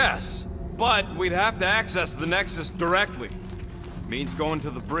 Yes, but we'd have to access the Nexus directly. Means going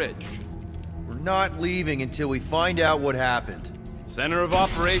to the bridge. We're not leaving until we find out what happened. Center of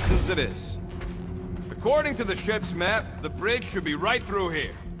operations it is. According to the ship's map, the bridge should be right through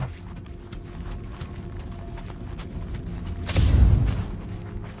here.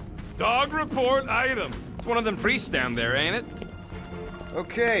 Dog report item. It's one of them priests down there, ain't it?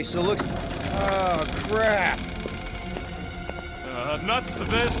 Okay, so looks... Oh, crap. Nuts to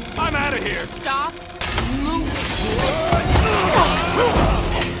this. I'm out of here. Stop moving.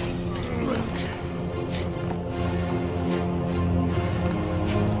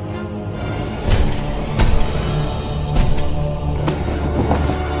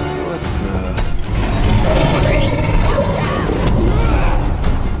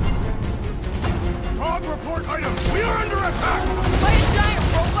 Dog report item. We are under attack. By a giant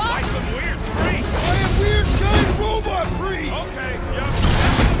robot? By some weird priest. By a weird giant robot priest! Okay, yep.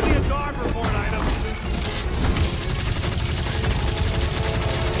 Definitely a dog report item.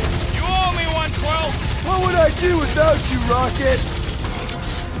 You owe me one, Quill. What would I do without you, Rocket?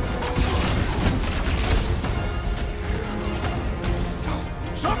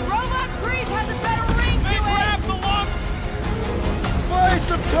 Robot priest has a better ring to They it! grabbed the lump. Buy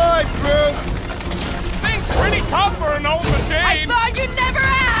some time, bro! Thing's pretty tough for an old machine. I thought you'd never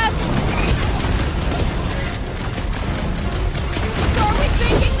ask! So are we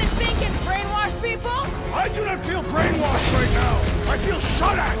thinking this thing can brainwash people? I do not feel brainwashed right now. I feel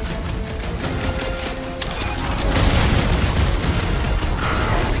shot at.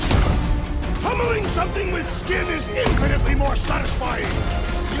 Pummeling something with skin is infinitely more satisfying.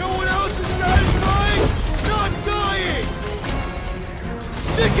 You know what else is satisfying? Not dying!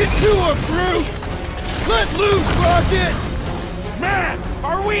 Stick it to him, brute! Let loose, Rocket! Man,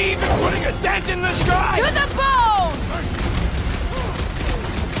 are we even putting a dent in this guy? To the bone!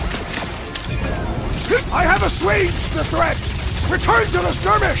 I have assuaged the threat. Return to the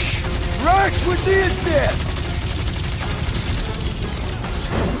skirmish. Drax with the assist!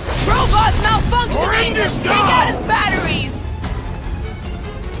 Robot's malfunctioning! Horrendous Just take now! out his batteries!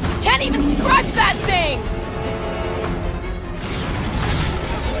 Can't even scratch that thing!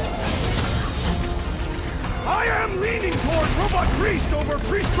 I am leaning toward Robot Priest over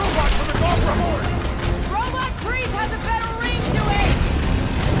Priest Robot for the dog report. Robot priest has a better ring to it!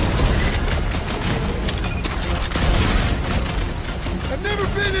 I've never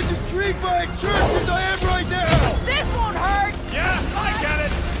been as intrigued by a church as I am right now! This won't hurt! Yeah, I get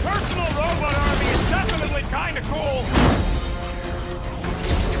it. Personal robot army is definitely kind of cool.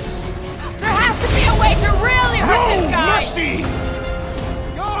 There has to be a way to really hurt this guy! Mercy!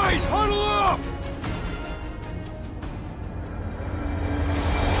 Guys, huddle up!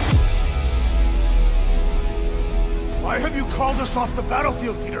 Why have you called us off the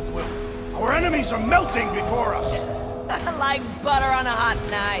battlefield, Peter Quill? Our enemies are melting before us. Like butter on a hot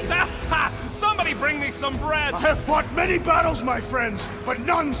knife. Somebody bring me some bread. I have fought many battles, my friends, but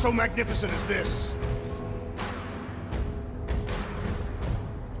none so magnificent as this.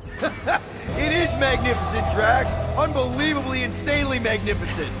 It is magnificent, Drax. Unbelievably, insanely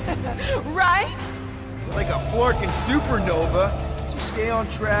magnificent. Right? Like a florkin' supernova. So stay on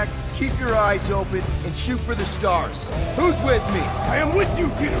track, keep your eyes open, and shoot for the stars. Who's with me? I am with you,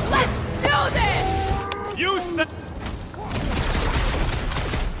 Peter Quill. Let's do this! You said...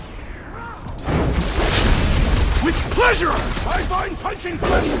 With pleasure! I find punching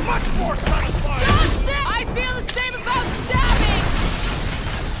flesh much more satisfying! Don't stab! I feel the same about stabbing!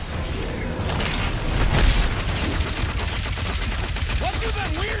 do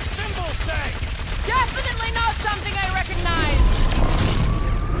them weird symbols say? Definitely not something I recognize!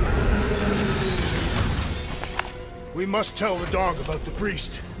 We must tell the dog about the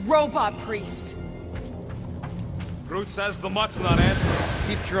priest. Robot priest. Groot says the mutt's not answering.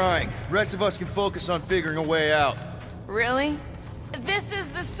 Keep trying. Rest of us can focus on figuring a way out. Really? This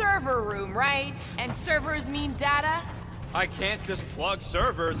is the server room, right? And servers mean data? I can't just plug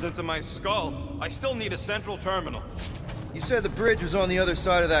servers into my skull. I still need a central terminal. You said the bridge was on the other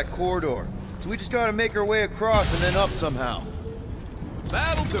side of that corridor, so we just gotta make our way across and then up somehow.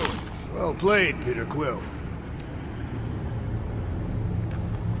 That'll do it. Well played, Peter Quill.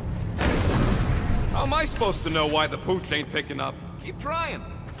 How am I supposed to know why the pooch ain't picking up? Keep trying.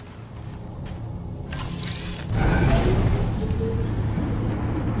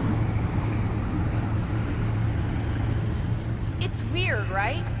 It's weird,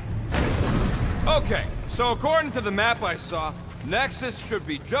 right? Okay, so according to the map I saw, Nexus should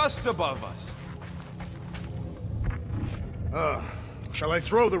be just above us. Shall I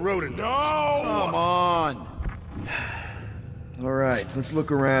throw the rodent? No! Come on! Alright, let's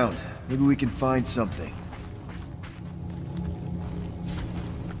look around. Maybe we can find something.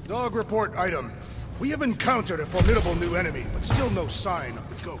 Dog report item. We have encountered a formidable new enemy, but still no sign of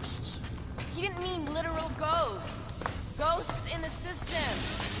the ghosts. He didn't mean literal ghosts. Ghosts in the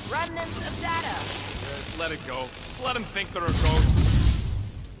system. Remnants of data. Just let it go. Just let him think there are ghosts.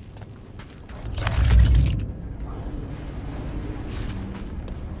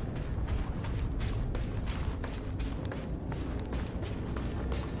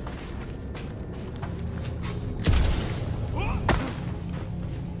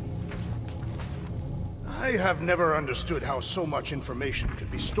 I have never understood how so much information could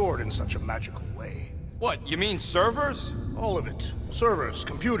be stored in such a magical way. What, you mean servers? All of it. Servers,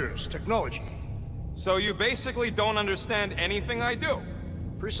 computers, technology. So you basically don't understand anything I do?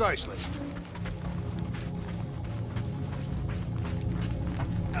 Precisely.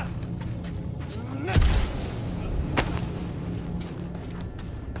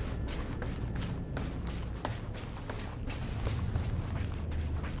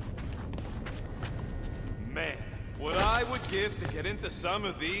 Man, what I would give to get into some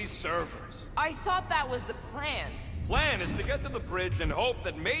of these servers. I thought that was the plan. Plan is to get to the bridge and hope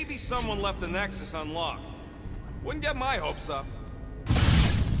that maybe someone left the Nexus unlocked. Wouldn't get my hopes up.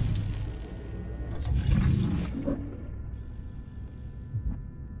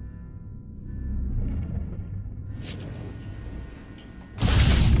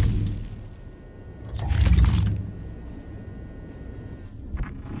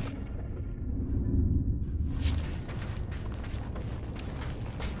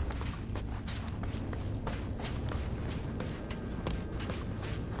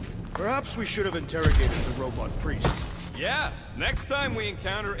 Perhaps we should have interrogated the robot priest. Yeah, next time we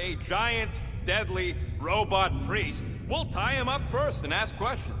encounter a giant, deadly robot priest, we'll tie him up first and ask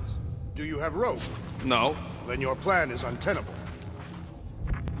questions. Do you have rope? No. Then your plan is untenable.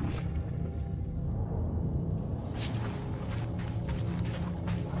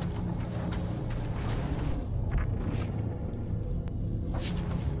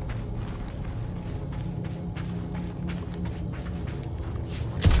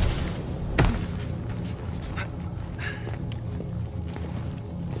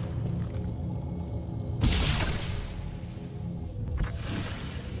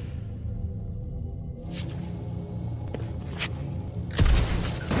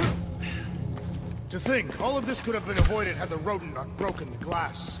 To think, all of this could have been avoided had the rodent not broken the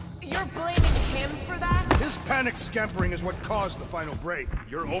glass. You're blaming him for that? His panicked scampering is what caused the final break.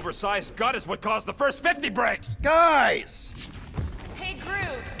 Your oversized gut is what caused the first 50 breaks! Guys! Hey,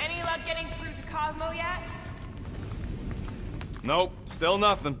 Groot, any luck getting through to Cosmo yet? Nope, still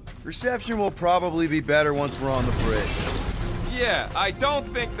nothing. Reception will probably be better once we're on the bridge. Yeah, I don't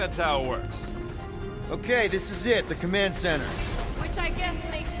think that's how it works. Okay, this is it, the command center. Which I guess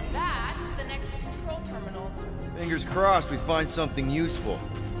makes that the next control terminal. Fingers crossed we find something useful.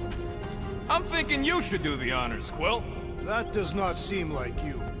 I'm thinking you should do the honors, Quill. That does not seem like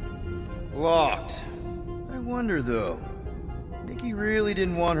you. Locked. I wonder, though. Nikki really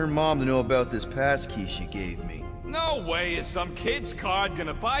didn't want her mom to know about this passkey she gave me. No way is some kid's card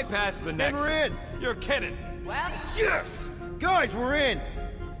gonna bypass the Nexus. We're in! You're kidding. Well, Yes! Guys, we're in!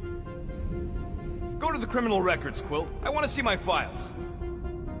 Go to the criminal records, Quill. I want to see my files.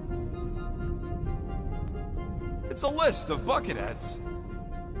 It's a list of bucketheads.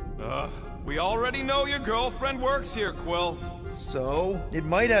 We already know your girlfriend works here, Quill. So, it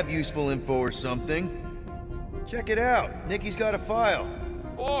might have useful info or something. Check it out. Nikki's got a file.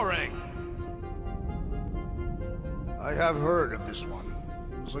 Boring. I have heard of this one.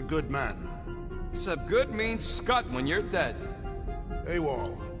 Was a good man. Except good means scut when you're dead.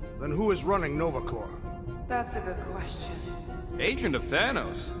 AWOL. Then who is running Nova Corps? That's a good question. Agent of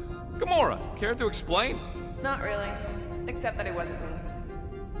Thanos. Gamora, care to explain? Not really. Except that it wasn't me.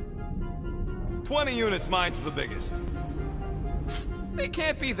 20 units, mine's the biggest. They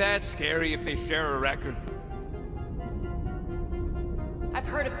can't be that scary if they share a record. I've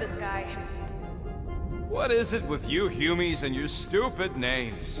heard of this guy. What is it with you Humies and your stupid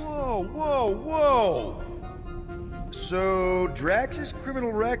names? Whoa, whoa, whoa! So, Drax's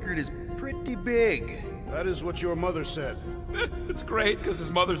criminal record is pretty big. That is what your mother said. It's great, because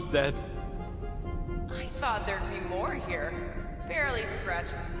his mother's dead. I thought there'd be more here. Barely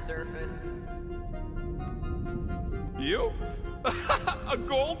scratches the surface. You? A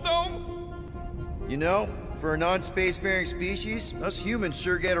gold dome? You know, for a non-spacefaring species, us humans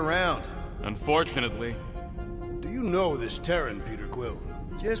sure get around. Unfortunately. Do you know this Terran, Peter Quill?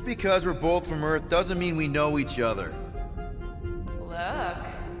 Just because we're both from Earth doesn't mean we know each other. Look.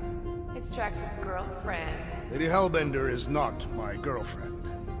 It's Drax's girlfriend. Lady Hellbender is not my girlfriend.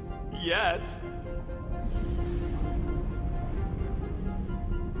 Yet.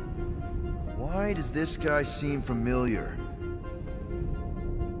 Why does this guy seem familiar?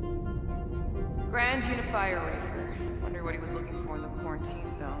 Grand Unifier Raker. Wonder what he was looking for in the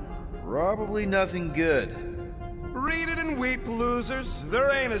quarantine zone. Probably nothing good. Read it and weep, losers.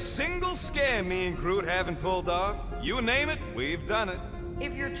 There ain't a single scam me and Groot haven't pulled off. You name it, we've done it.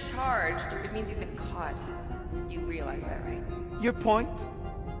 If you're charged, it means you've been caught. You realize that, right? Your point?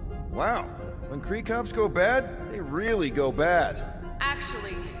 Wow. When Kree cops go bad, they really go bad.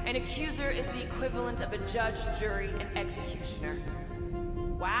 Actually, an accuser is the equivalent of a judge, jury, and executioner.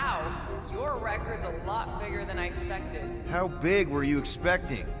 Wow, your record's a lot bigger than I expected. How big were you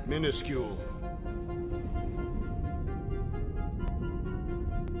expecting? Minuscule.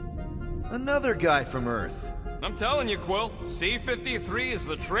 Another guy from Earth. I'm telling you, Quill, C-53 is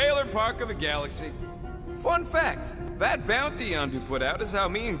the trailer park of the galaxy. Fun fact, that bounty Yondu put out is how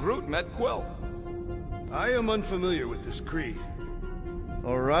me and Groot met Quill. I am unfamiliar with this Kree.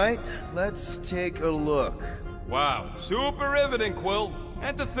 Alright, let's take a look. Wow, super riveting, Quill.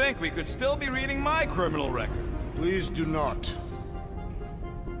 And to think we could still be reading my criminal record. Please do not.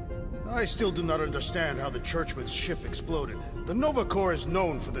 I still do not understand how the Churchman's ship exploded. The Nova Corps is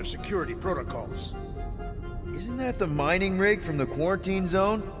known for their security protocols. Isn't that the mining rig from the quarantine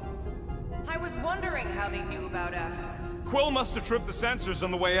zone? I was wondering how they knew about us. Quill must have tripped the sensors on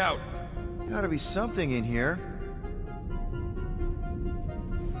the way out. Gotta be something in here.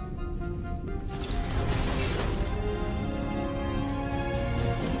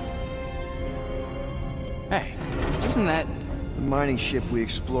 Hey, isn't that... The mining ship we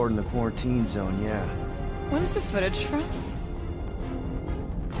explored in the quarantine zone, yeah. When's the footage from?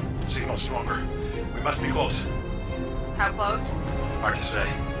 Signal stronger. We must be close. How close? Hard to say.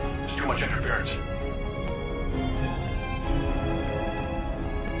 There's too much interference.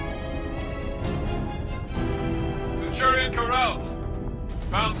 Centurion Corral.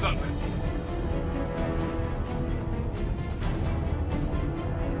 Found something.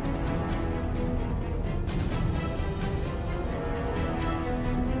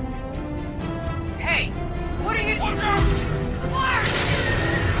 Hey, what are you... Watch out!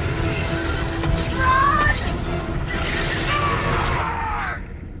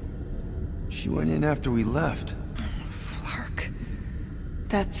 She went in after we left. Flark.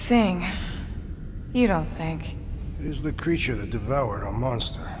 That thing. You don't think. It is the creature that devoured our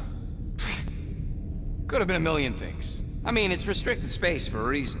monster. Could have been a million things. I mean, it's restricted space for a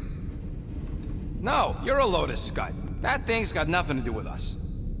reason. No, you're a load of scut. That thing's got nothing to do with us.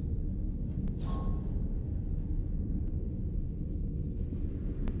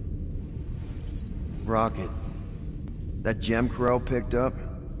 Rocket. That gem Corral picked up?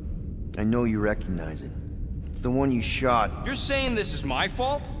 I know you recognize it. It's the one you shot. You're saying this is my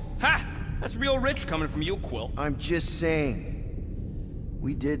fault? Ha! That's real rich coming from you, Quill. I'm just saying.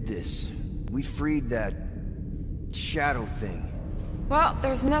 We did this. We freed that... shadow thing. Well,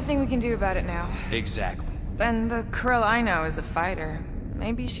 there's nothing we can do about it now. Exactly. And the Krill I know is a fighter.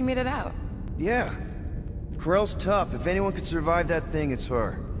 Maybe she made it out. Yeah. Corell's tough. If anyone could survive that thing, it's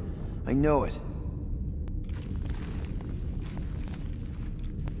her. I know it.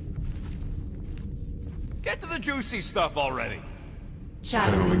 Get to the juicy stuff already.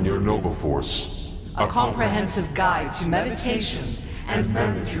 Channeling your Nova Force. A comprehensive guide to meditation and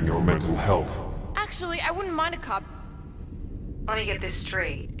managing your mental health. Actually, I wouldn't mind a cop. Let me get this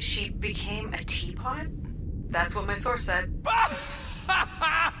straight. She became a teapot? That's what my source said.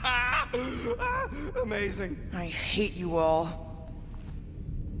 Amazing. I hate you all.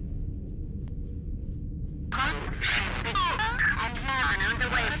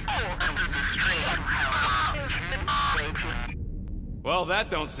 Well, that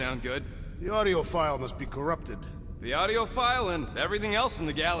don't sound good. The audio file must be corrupted. The audio file and everything else in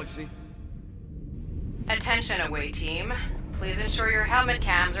the galaxy. Attention away team. Please ensure your helmet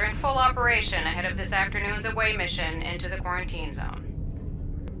cams are in full operation ahead of this afternoon's away mission into the quarantine zone.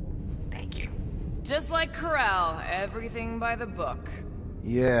 Thank you. Just like Corral, everything by the book.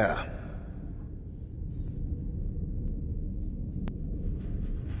 Yeah.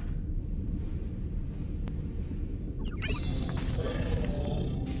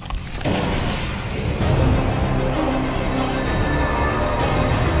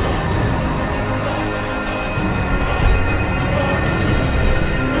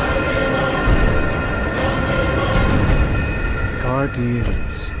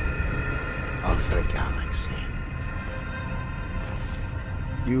 Guardians of the Galaxy.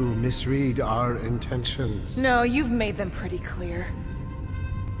 You misread our intentions. No, you've made them pretty clear.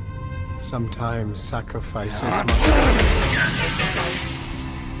 Sometimes sacrifices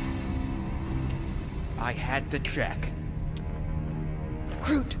I had to check.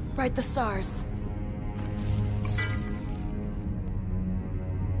 Groot, write the stars.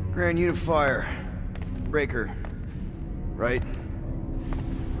 Grand Unifier. Breaker. Right?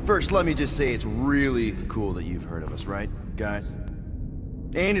 First, let me just say it's really cool that you've heard of us, right, guys?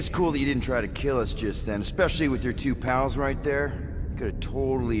 And it's cool that you didn't try to kill us just then, especially with your two pals right there. You could have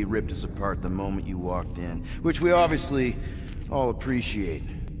totally ripped us apart the moment you walked in, which we obviously all appreciate.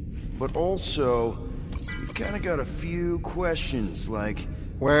 But also, we've kind of got a few questions, like...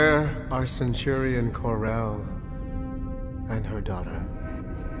 Where are Centurion Corell and her daughter?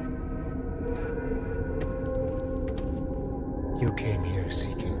 You came here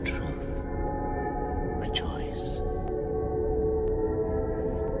seeking truth. Rejoice.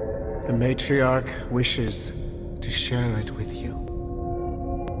 The matriarch wishes to share it with you.